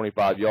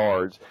 225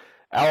 yards.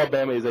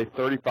 Alabama is a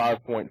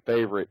 35-point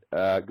favorite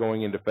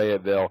going into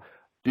Fayetteville.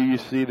 Do you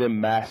see them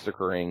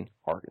massacring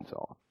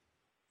Arkansas?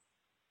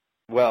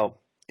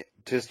 Well,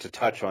 just to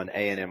touch on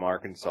A&M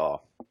Arkansas,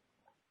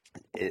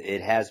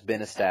 it has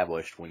been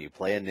established when you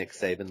play a Nick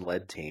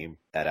Saban-led team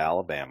at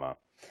Alabama,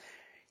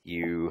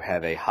 you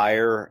have a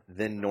higher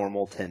than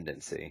normal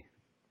tendency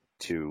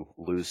to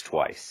lose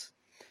twice.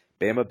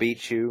 Bama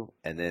beats you,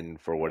 and then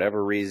for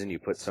whatever reason you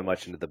put so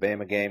much into the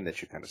Bama game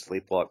that you kind of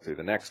sleepwalk through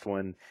the next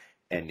one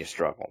and you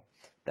struggle.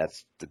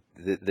 That's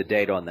the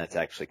data on that's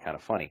actually kind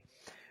of funny.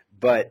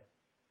 But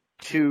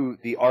to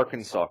the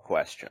Arkansas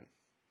question,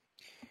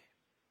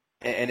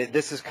 and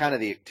this is kind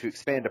of to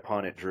expand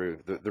upon it, Drew,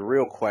 the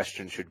real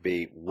question should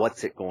be,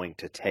 what's it going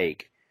to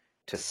take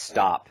to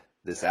stop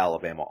this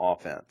Alabama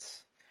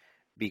offense?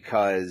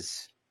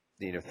 Because,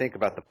 think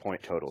about the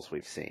point totals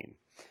we've seen.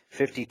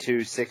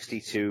 52,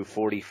 62,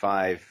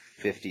 45,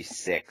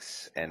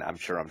 56, and I'm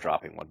sure I'm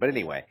dropping one. But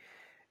anyway,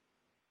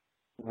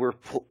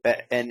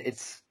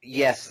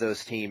 yes,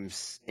 those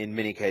teams in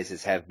many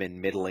cases have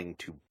been middling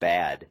to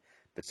bad,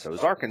 but so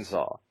is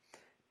Arkansas.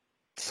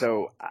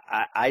 So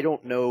I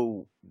don't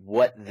know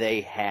what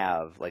they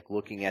have, like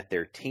looking at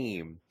their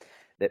team,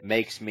 that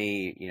makes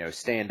me,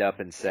 stand up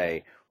and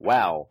say,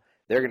 wow,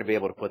 they're going to be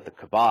able to put the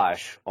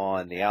kibosh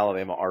on the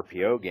Alabama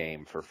RPO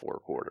game for 4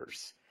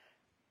 quarters.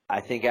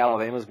 I think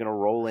Alabama's going to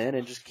roll in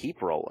and just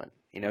keep rolling.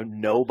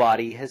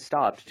 Nobody has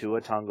stopped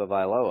Tua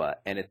Tagovailoa,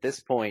 and at this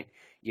point,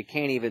 you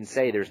can't even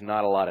say there's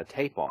not a lot of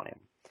tape on him.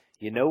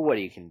 You know what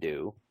he can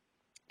do.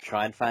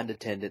 Try and find a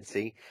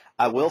tendency.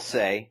 I will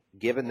say,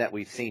 given that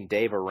we've seen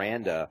Dave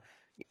Aranda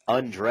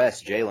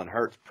undress Jalen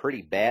Hurts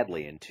pretty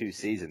badly in 2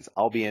 seasons,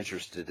 I'll be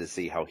interested to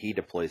see how he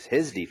deploys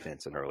his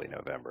defense in early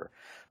November.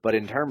 But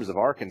in terms of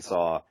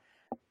Arkansas,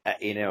 I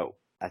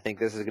think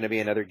this is going to be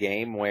another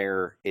game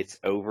where it's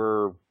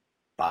over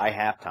by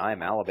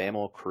halftime. Alabama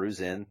will cruise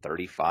in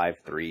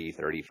 35-3,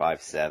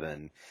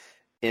 35-7.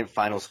 In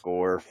final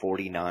score,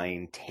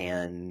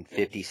 49-10,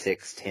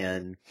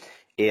 56-10.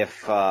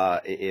 If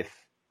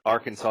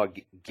Arkansas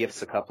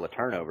gifts a couple of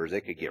turnovers,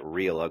 it could get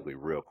real ugly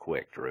real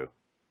quick, Drew.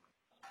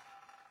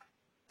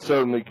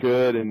 Certainly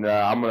could, and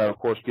I'm going to, of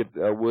course, get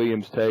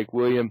William's take.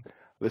 William,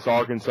 this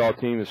Arkansas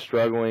team is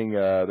struggling.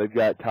 They've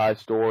got Ty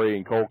Story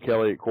and Cole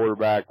Kelly at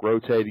quarterback,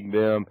 rotating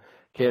them.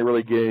 Can't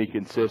really get any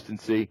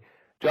consistency.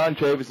 John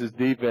Chavis's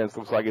defense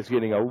looks like it's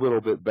getting a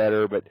little bit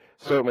better, but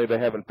certainly they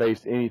haven't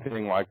faced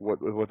anything like what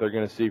they're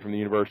going to see from the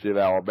University of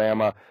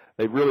Alabama.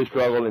 They've really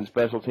struggled in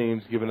special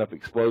teams, giving up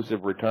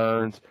explosive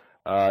returns.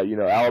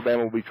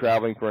 Alabama will be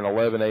traveling for an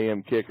 11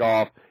 a.m.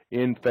 kickoff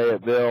in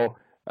Fayetteville.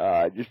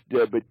 But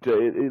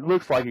it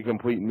looks like a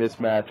complete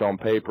mismatch on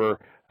paper.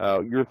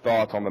 Your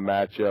thoughts on the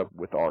matchup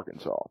with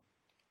Arkansas?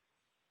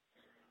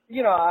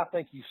 I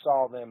think you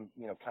saw them,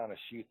 kind of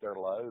shoot their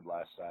load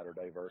last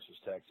Saturday versus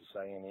Texas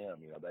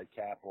A&M. They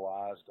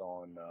capitalized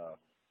on,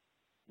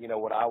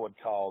 what I would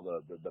call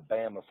the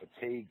Bama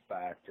fatigue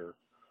factor.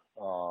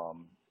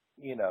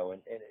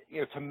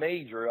 To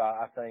me, Drew,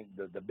 I think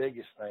the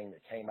biggest thing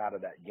that came out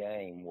of that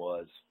game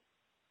was,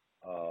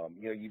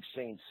 you've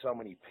seen so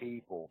many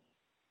people,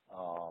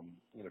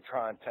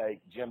 try and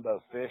take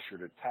Jimbo Fisher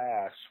to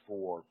task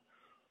for,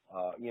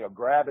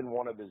 grabbing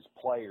one of his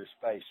players'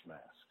 face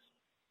masks.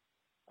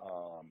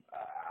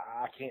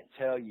 I can't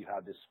tell you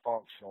how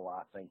dysfunctional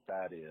I think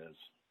that is,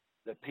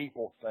 that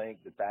people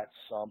think that that's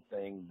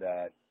something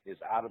that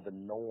is out of the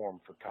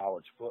norm for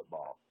college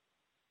football.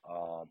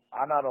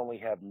 I not only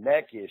have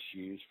neck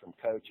issues from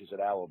coaches at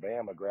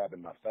Alabama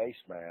grabbing my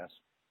face mask,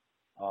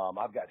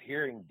 I've got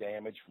hearing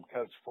damage from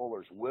Coach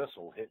Fuller's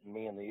whistle hitting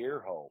me in the ear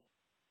hole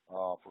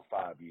for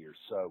 5 years.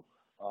 So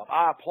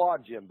I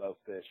applaud Jimbo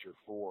Fisher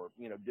for,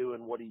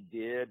 doing what he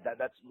did.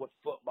 That's what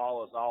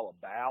football is all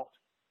about.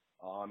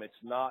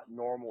 It's not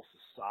normal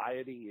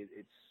society.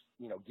 It's,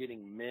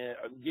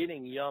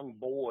 getting young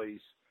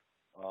boys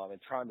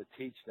and trying to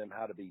teach them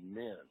how to be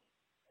men.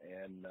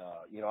 And,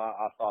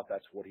 I thought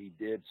that's what he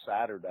did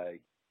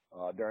Saturday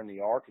during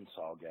the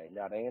Arkansas game.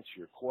 Now, to answer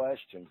your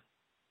question,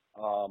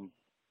 I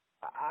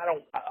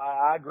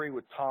agree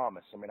with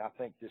Thomas. I mean, I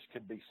think this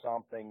could be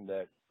something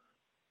that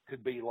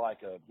could be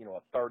like a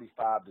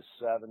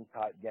 35-7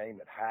 type game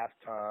at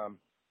halftime.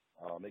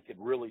 It could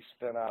really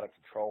spin out of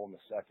control in the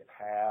second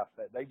half.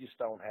 They just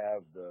don't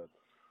have the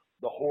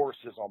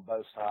horses on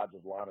both sides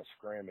of the line of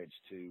scrimmage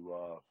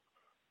to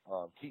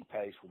keep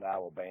pace with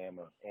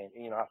Alabama.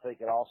 And, I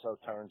think it also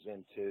turns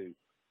into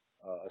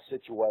a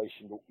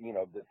situation,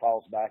 that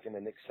falls back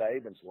into Nick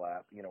Saban's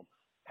lap.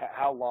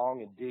 How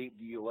long and deep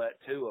do you let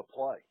Tua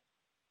play?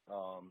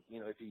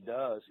 If he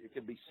does, it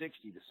could be 60-7.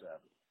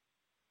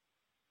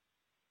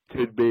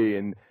 Could be.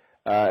 And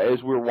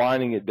as we're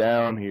winding it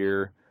down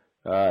here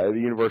at the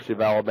University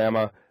of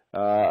Alabama,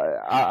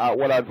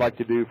 what I'd like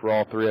to do for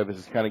all three of us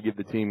is kind of give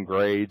the team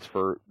grades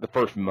for the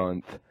first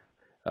month.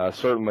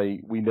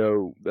 Certainly, we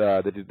know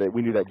that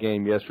we knew that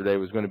game yesterday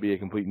was going to be a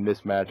complete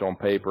mismatch on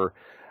paper.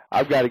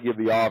 I've got to give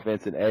the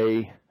offense an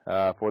A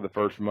for the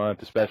first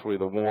month, especially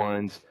the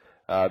ones.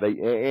 I've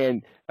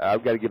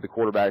got to give the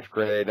quarterbacks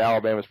credit.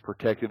 Alabama's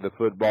protected the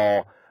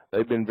football.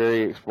 They've been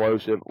very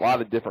explosive. A lot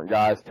of different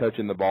guys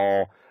touching the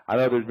ball. I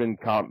know there's been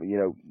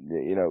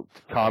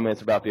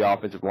comments about the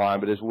offensive line,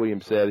 but as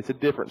William said, it's a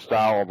different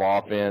style of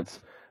offense.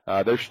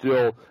 They're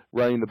still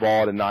running the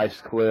ball at a nice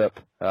clip.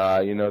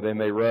 Then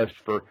they rushed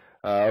for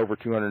over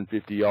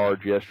 250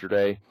 yards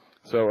yesterday.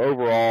 So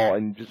overall,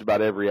 in just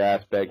about every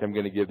aspect, I'm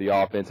going to give the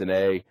offense an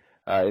A.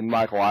 And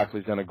Michael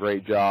Eichley's done a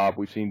great job.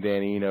 We've seen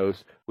Dan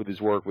Enos with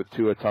his work with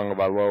Tua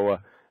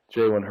Tagovailoa,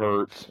 Jalen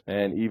Hurts,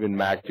 and even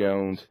Mac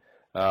Jones.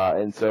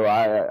 And so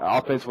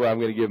offensively, I'm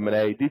going to give him an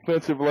A.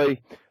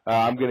 Defensively,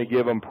 I'm going to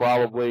give him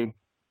probably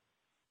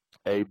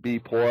a B+.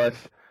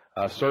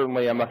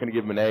 Certainly, I'm not going to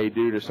give him an A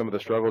due to some of the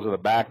struggles of the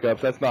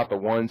backups. That's not the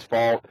ones'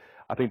 fault.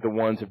 I think the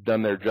ones have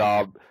done their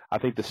job. I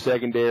think the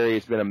secondary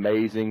has been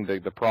amazing,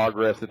 the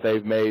progress that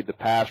they've made. The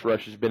pass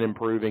rush has been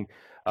improving.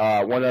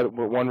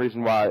 One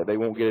reason why they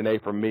won't get an A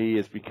from me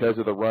is because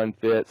of the run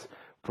fits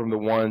from the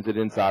ones at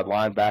inside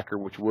linebacker,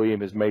 which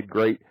William has made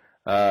great,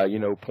 done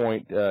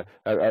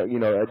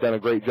a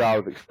great job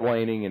of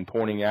explaining and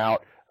pointing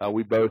out.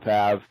 We both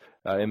have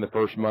in the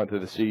first month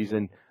of the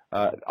season.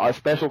 Our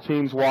special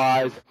teams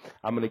wise,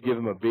 I'm going to give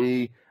them a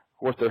B. Of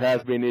course, there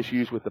has been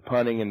issues with the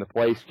punting and the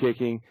place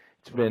kicking.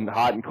 It's been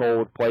hot and cold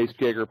with place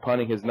kicker.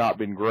 Punting has not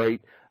been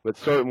great, but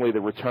certainly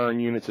the return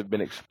units have been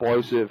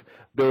explosive.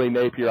 Billy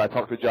Napier, I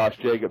talked to Josh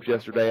Jacobs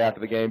yesterday after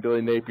the game.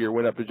 Billy Napier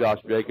went up to Josh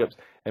Jacobs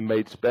and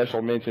made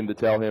special mention to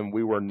tell him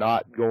we were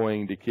not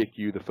going to kick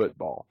you the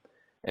football.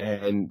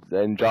 And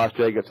Josh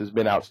Jacobs has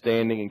been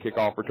outstanding in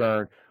kickoff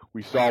return.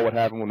 We saw what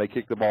happened when they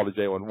kicked the ball to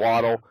Jaylen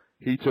Waddle.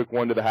 He took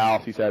one to the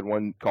house. He's had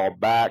one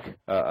called back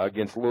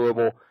against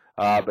Louisville.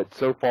 But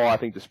so far, I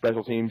think the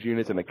special teams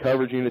units and the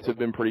coverage units have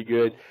been pretty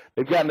good.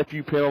 They've gotten a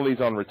few penalties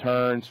on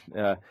returns,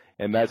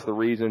 and that's the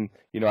reason,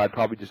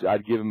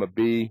 I'd give them a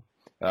B,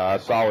 a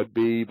solid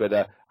B.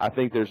 But I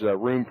think there's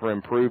room for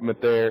improvement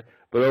there.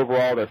 But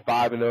overall, they're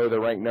 5-0. They're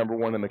ranked number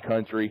 1 in the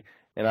country.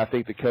 And I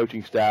think the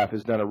coaching staff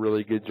has done a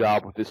really good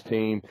job with this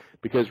team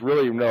because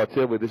really,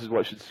 relatively, this is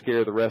what should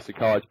scare the rest of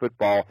college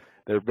football.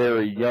 They're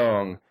very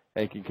young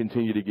and can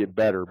continue to get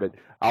better. But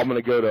I'm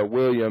going to go to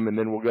William, and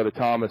then we'll go to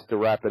Thomas to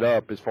wrap it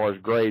up as far as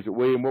grades. But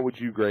William, what would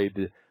you grade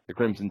the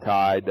Crimson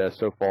Tide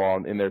so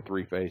far in their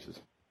 3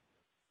 phases?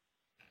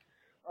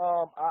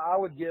 I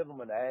would give them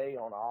an A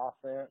on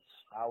offense.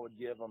 I would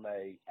give them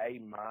a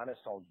A-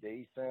 on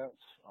defense.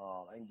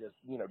 And just,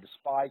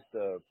 despite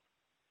the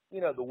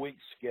weak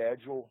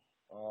schedule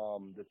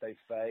that they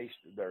faced,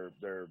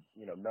 they're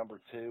number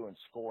 2 in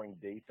scoring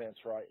defense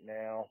right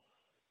now.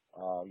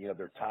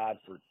 They're tied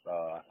for,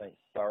 I think,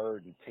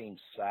 3rd in team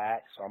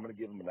sacks. So I'm going to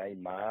give them an A-.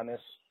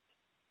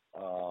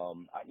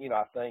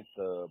 I think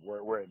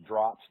where it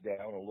drops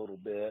down a little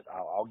bit,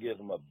 I'll give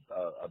them a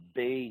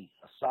B,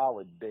 a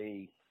solid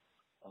B.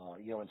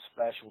 In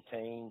special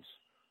teams,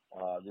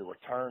 the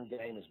return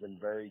game has been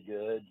very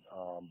good,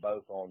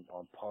 both on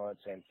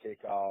punts and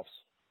kickoffs.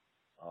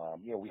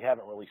 We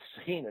haven't really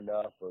seen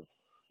enough of,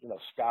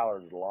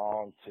 Skylar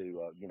DeLong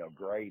to,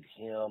 grade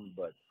him,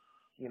 but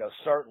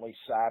certainly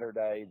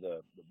Saturday,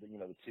 the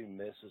 2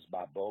 misses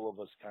by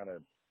Bulovas kind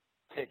of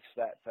ticks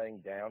that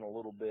thing down a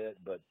little bit.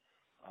 But,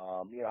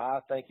 I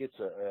think it's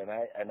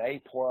an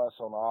A+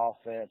 on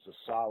offense, a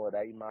solid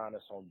A-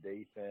 on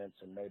defense,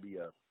 and maybe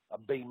a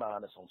B-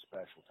 on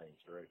special teams,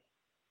 Drew.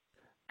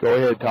 Go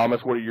ahead,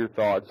 Thomas. What are your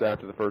thoughts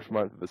after the first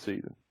month of the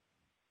season?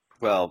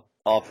 Well,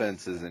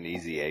 offense is an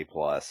easy A+.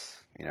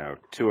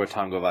 Tua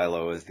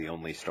Tagovailoa is the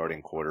only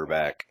starting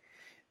quarterback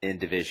in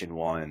Division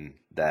I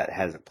that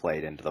hasn't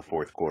played into the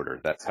 4th quarter.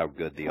 That's how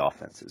good the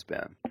offense has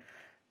been.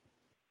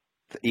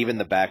 Even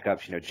the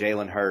backups,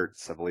 Jalen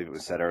Hurts, I believe it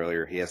was said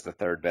earlier, he has the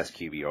 3rd best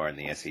QBR in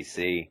the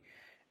SEC.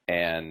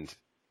 And,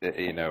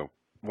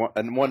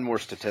 one more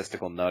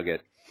statistical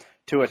nugget.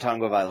 Tua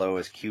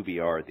Tagovailoa's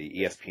QBR,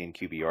 the ESPN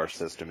QBR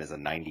system, is a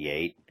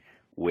 98,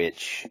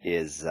 which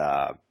is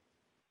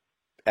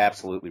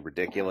absolutely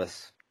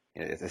ridiculous.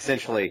 It's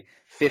essentially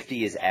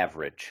 50 is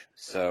average,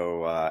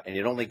 so and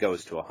it only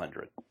goes to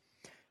 100.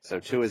 So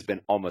Tua has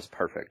been almost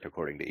perfect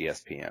according to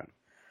ESPN.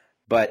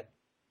 But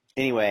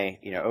anyway,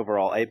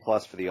 overall A+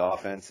 for the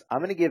offense. I'm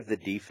going to give the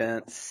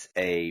defense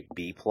a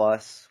B+.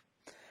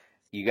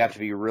 You got to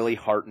be really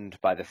heartened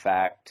by the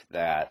fact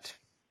that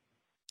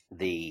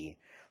the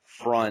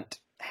front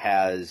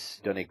has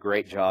done a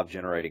great job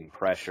generating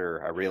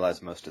pressure. I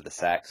realize most of the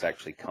sacks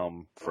actually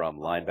come from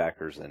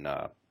linebackers and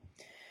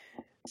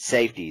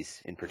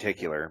safeties in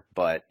particular,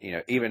 but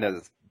even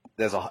as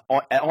there's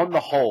on the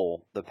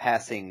whole, the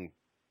passing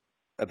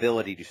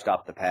ability to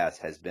stop the pass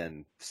has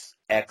been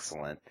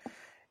excellent.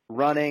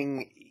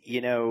 Running,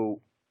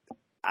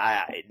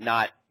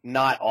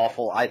 not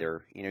awful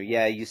either.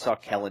 You saw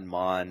Kellen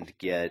Mond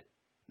get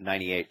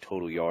 98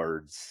 total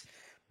yards,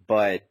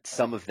 but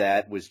some of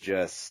that was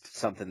just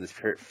something that's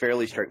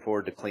fairly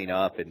straightforward to clean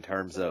up in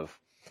terms of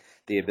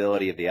the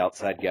ability of the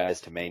outside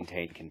guys to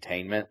maintain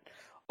containment.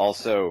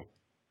 Also,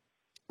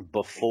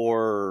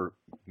 before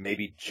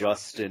maybe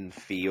Justin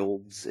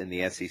Fields in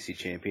the SEC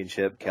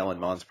championship, Kellen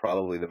Mond's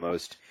probably the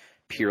most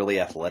purely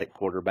athletic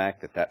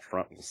quarterback that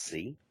front will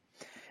see.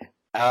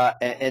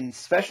 And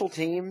special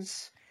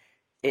teams,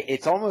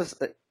 it's almost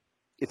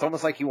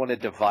like you want to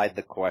divide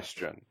the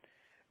question,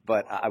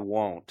 but I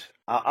won't.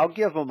 I'll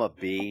give them a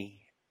B.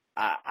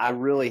 I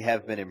really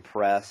have been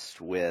impressed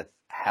with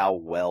how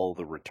well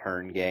the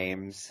return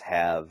games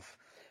have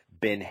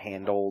been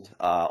handled.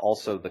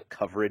 Also, the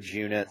coverage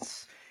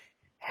units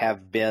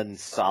have been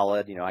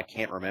solid. I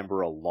can't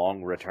remember a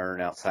long return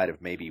outside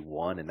of maybe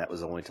one, and that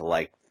was only to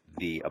like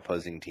the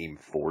opposing team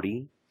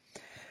 40.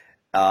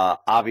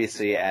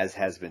 Obviously, as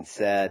has been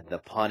said, the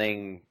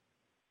punting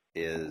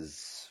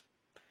is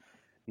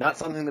not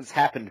something that's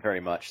happened very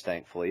much,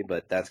 thankfully,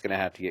 but that's going to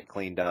have to get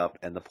cleaned up,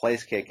 and the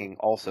place kicking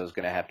also is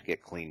going to have to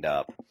get cleaned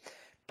up.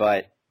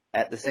 But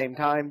at the same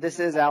time, this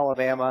is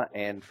Alabama,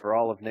 and for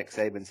all of Nick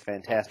Saban's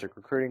fantastic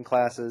recruiting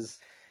classes,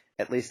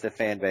 at least the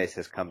fan base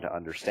has come to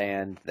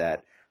understand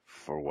that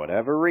for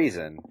whatever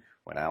reason,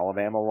 when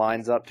Alabama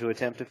lines up to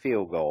attempt a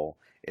field goal,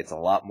 it's a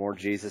lot more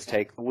Jesus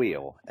take the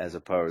wheel as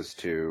opposed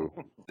to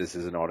this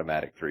is an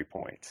automatic 3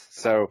 points.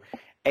 So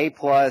A+,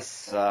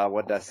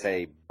 what did I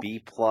say,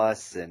 B+,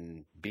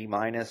 and B-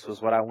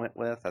 was what I went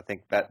with. I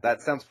think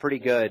that sounds pretty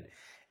good.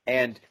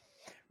 And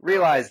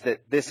realize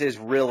that this is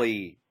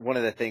really one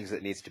of the things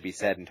that needs to be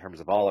said in terms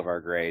of all of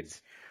our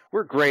grades.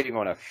 We're grading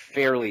on a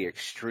fairly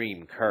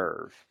extreme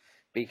curve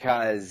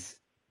because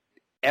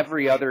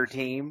every other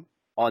team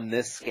on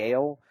this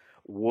scale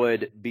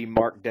would be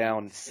marked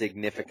down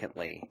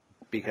significantly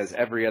because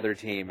every other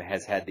team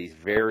has had these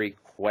very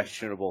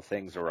questionable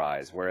things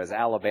arise, whereas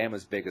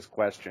Alabama's biggest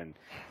question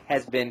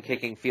has been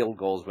kicking field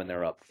goals when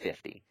they're up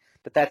 50.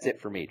 But that's it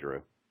for me,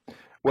 Drew.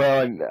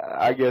 Well, and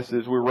I guess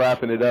as we're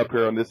wrapping it up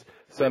here on this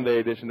Sunday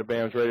edition of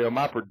BAMS Radio,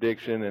 my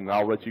prediction, and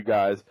I'll let you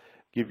guys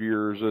give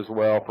yours as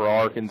well for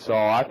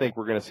Arkansas, I think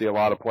we're going to see a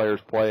lot of players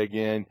play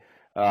again.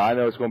 I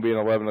know it's going to be an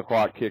 11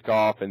 o'clock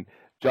kickoff, and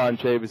John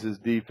Chavis's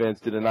defense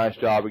did a nice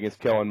job against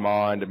Kellen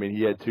Mond. I mean,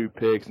 he had 2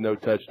 picks, no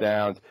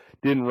touchdowns,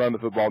 didn't run the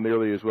football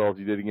nearly as well as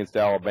he did against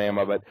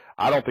Alabama, but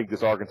I don't think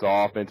this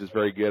Arkansas offense is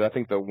very good. I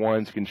think the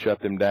ones can shut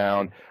them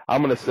down.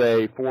 I'm going to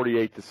say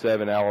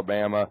 48-7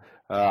 Alabama.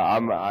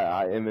 And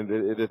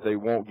that they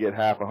won't get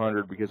half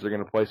 100 because they're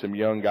going to play some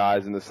young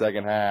guys in the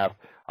second half,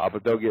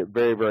 but they'll get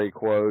very, very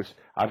close.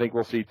 I think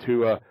we'll see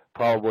Tua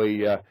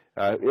probably at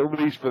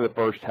least for the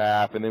first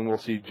half, and then we'll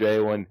see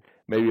Jaylen,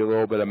 maybe a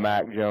little bit of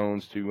Mac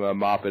Jones to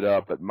mop it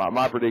up. But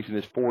my prediction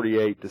is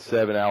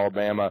 48-7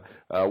 Alabama.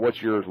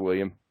 What's yours,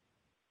 William?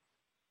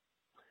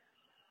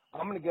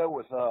 I'm going to go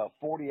with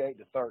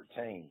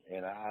 48-13,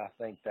 and I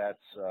think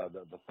that's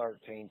the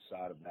 13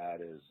 side of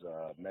that is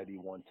maybe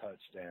 1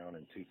 touchdown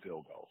and 2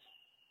 field goals.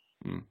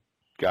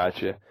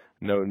 Gotcha.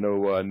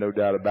 No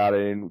doubt about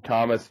it. And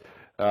Thomas,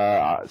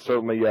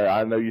 certainly,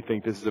 I know you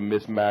think this is a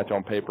mismatch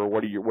on paper.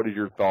 What are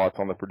your thoughts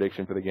on the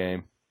prediction for the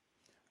game?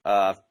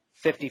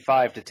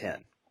 55-10.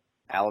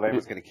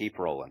 Alabama's going to keep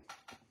rolling.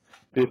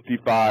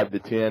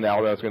 55-10.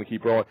 Alabama's going to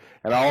keep rolling.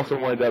 And I also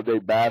wanted to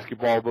update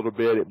basketball a little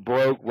bit. It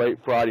broke late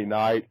Friday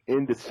night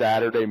into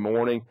Saturday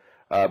morning,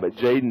 but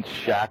Jaden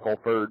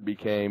Shackelford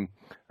became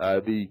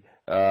the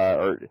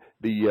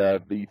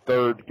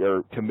third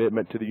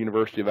commitment to the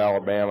University of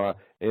Alabama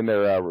in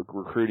their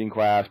recruiting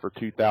class for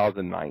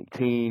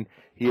 2019.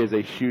 He is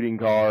a shooting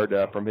guard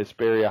from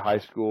Hesperia High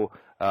School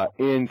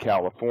in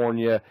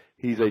California.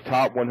 He's a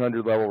top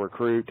 100 level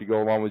recruit to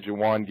go along with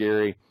Jawan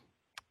Gary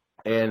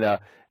and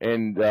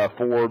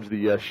Forbes,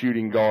 the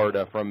shooting guard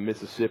from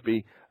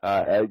Mississippi.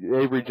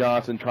 Avery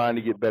Johnson trying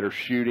to get better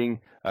shooting.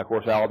 Of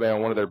course,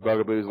 Alabama, one of their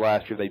bugaboos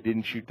last year, they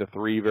didn't shoot the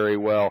 3 very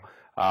well,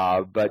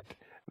 but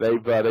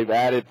they've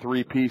added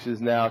 3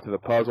 pieces now to the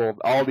puzzle.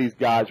 All these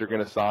guys are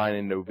going to sign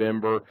in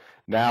November.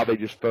 Now they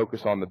just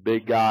focus on the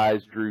big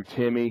guys. Drew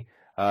Timme,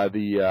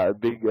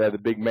 the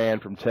big man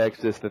from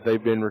Texas that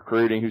they've been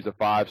recruiting, who's a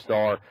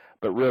 5-star,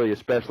 but really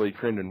especially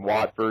Trendon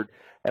Watford.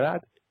 And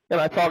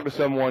I talked to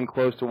someone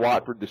close to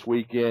Watford this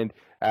weekend.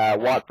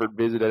 Watford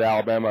visited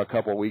Alabama a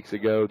couple of weeks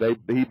ago.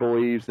 He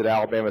believes that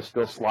Alabama is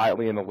still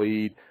slightly in the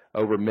lead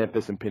over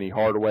Memphis and Penny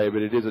Hardaway,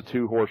 but it is a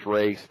 2-horse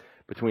race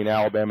between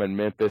Alabama and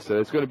Memphis. So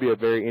it's going to be a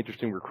very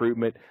interesting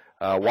recruitment.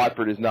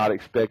 Watford is not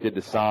expected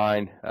to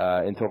sign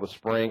until the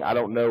spring. I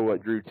don't know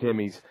what Drew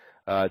Timme's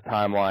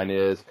timeline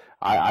is.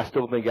 I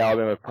still think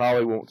Alabama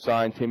probably won't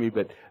sign Timme,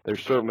 but they're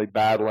certainly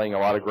battling a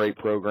lot of great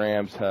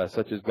programs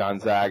such as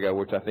Gonzaga,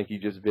 which I think he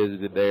just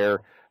visited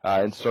there.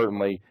 And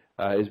certainly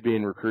is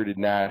being recruited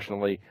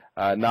nationally,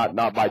 not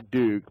by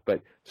Duke,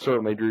 but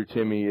certainly Drew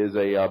Timme is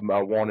a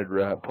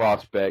wanted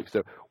prospect.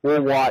 So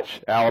we'll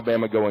watch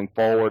Alabama going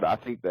forward. I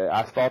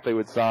thought they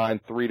would sign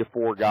 3 to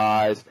 4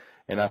 guys,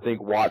 and I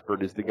think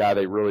Watford is the guy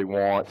they really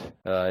want.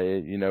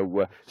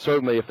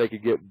 Certainly if they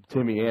could get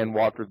Timme and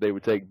Watford, they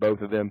would take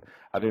both of them.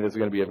 I think that's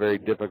going to be a very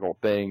difficult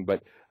thing,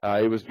 but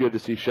it was good to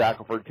see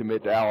Shackelford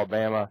commit to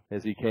Alabama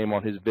as he came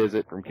on his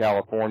visit from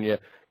California.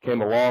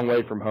 Came a long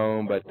way from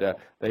home, but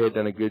they had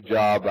done a good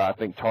job, I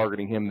think,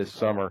 targeting him this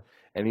summer.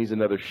 And he's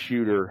another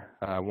shooter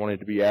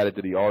wanted to be added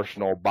to the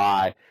arsenal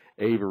by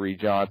Avery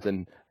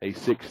Johnson, a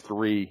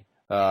 6'3",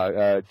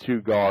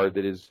 2 guard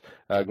that is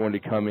going to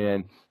come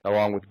in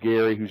along with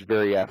Gary, who's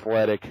very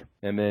athletic.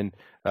 And then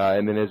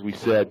as we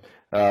said,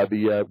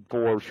 the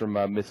Forbes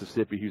from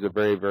Mississippi, who's a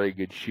very, very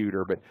good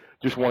shooter. But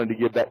just wanted to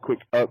give that quick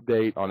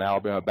update on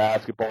Alabama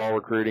basketball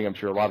recruiting. I'm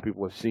sure a lot of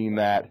people have seen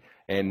that.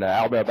 And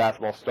Alabama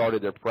basketball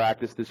started their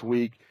practice this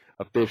week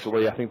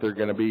officially. I think they're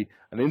going to be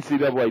an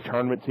NCAA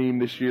tournament team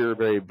this year, a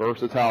very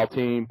versatile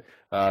team.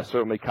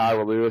 Certainly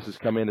Kyra Lewis has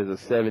come in as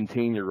a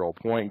 17-year-old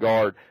point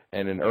guard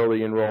and an early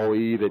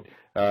enrollee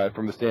that,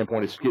 from the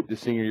standpoint of skipped his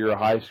senior year of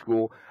high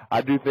school.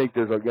 I do think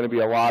there's going to be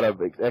a lot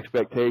of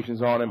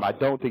expectations on him. I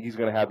don't think he's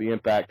going to have the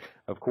impact,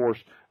 of course,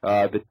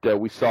 that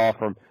we saw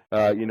from,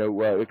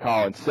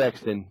 Colin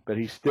Sexton, but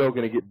he's still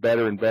going to get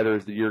better and better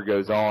as the year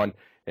goes on.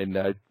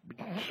 And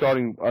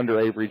starting under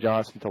Avery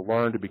Johnson to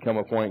learn to become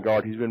a point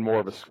guard, he's been more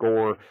of a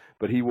scorer,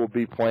 but he will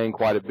be playing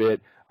quite a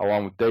bit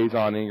along with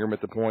Dazon Ingram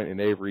at the point and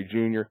Avery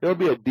Jr. It'll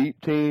be a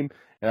deep team,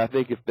 and I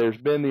think if there's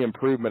been the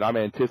improvement I'm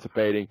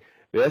anticipating,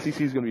 the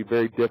SEC is going to be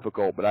very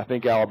difficult, but I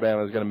think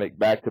Alabama is going to make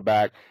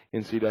back-to-back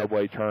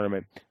NCAA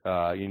tournament,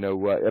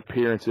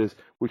 appearances,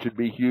 which would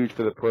be huge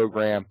for the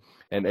program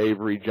and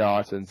Avery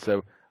Johnson.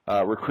 So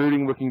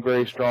recruiting looking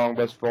very strong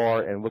thus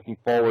far, and looking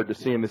forward to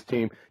seeing this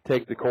team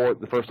take the court.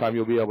 The first time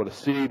you'll be able to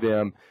see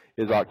them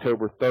is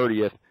October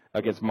 30th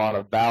against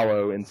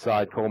Montevallo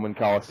inside Coleman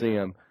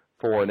Coliseum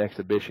for an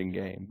exhibition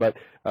game. But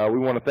we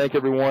want to thank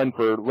everyone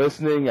for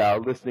listening. Our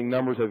listening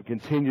numbers have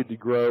continued to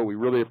grow. We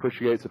really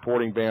appreciate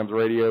supporting BAMS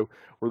Radio.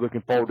 We're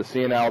looking forward to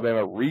seeing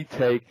Alabama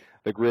retake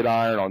the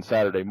gridiron on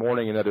Saturday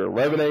morning, another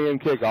 11 a.m.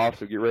 kickoff,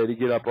 so get ready to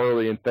get up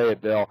early in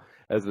Fayetteville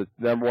as the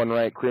number one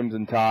ranked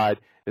Crimson Tide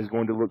is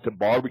going to look to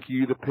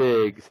barbecue the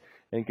pigs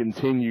and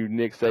continue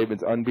Nick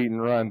Saban's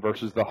unbeaten run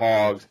versus the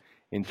Hogs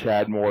in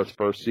Chad Moore's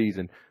first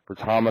season. For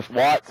Thomas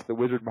Watts, the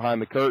wizard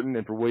behind the curtain,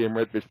 and for William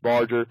Redfish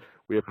Barger,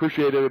 we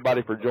appreciate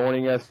everybody for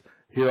joining us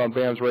here on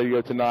BAMS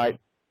Radio tonight.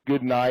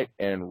 Good night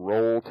and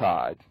roll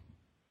Tide.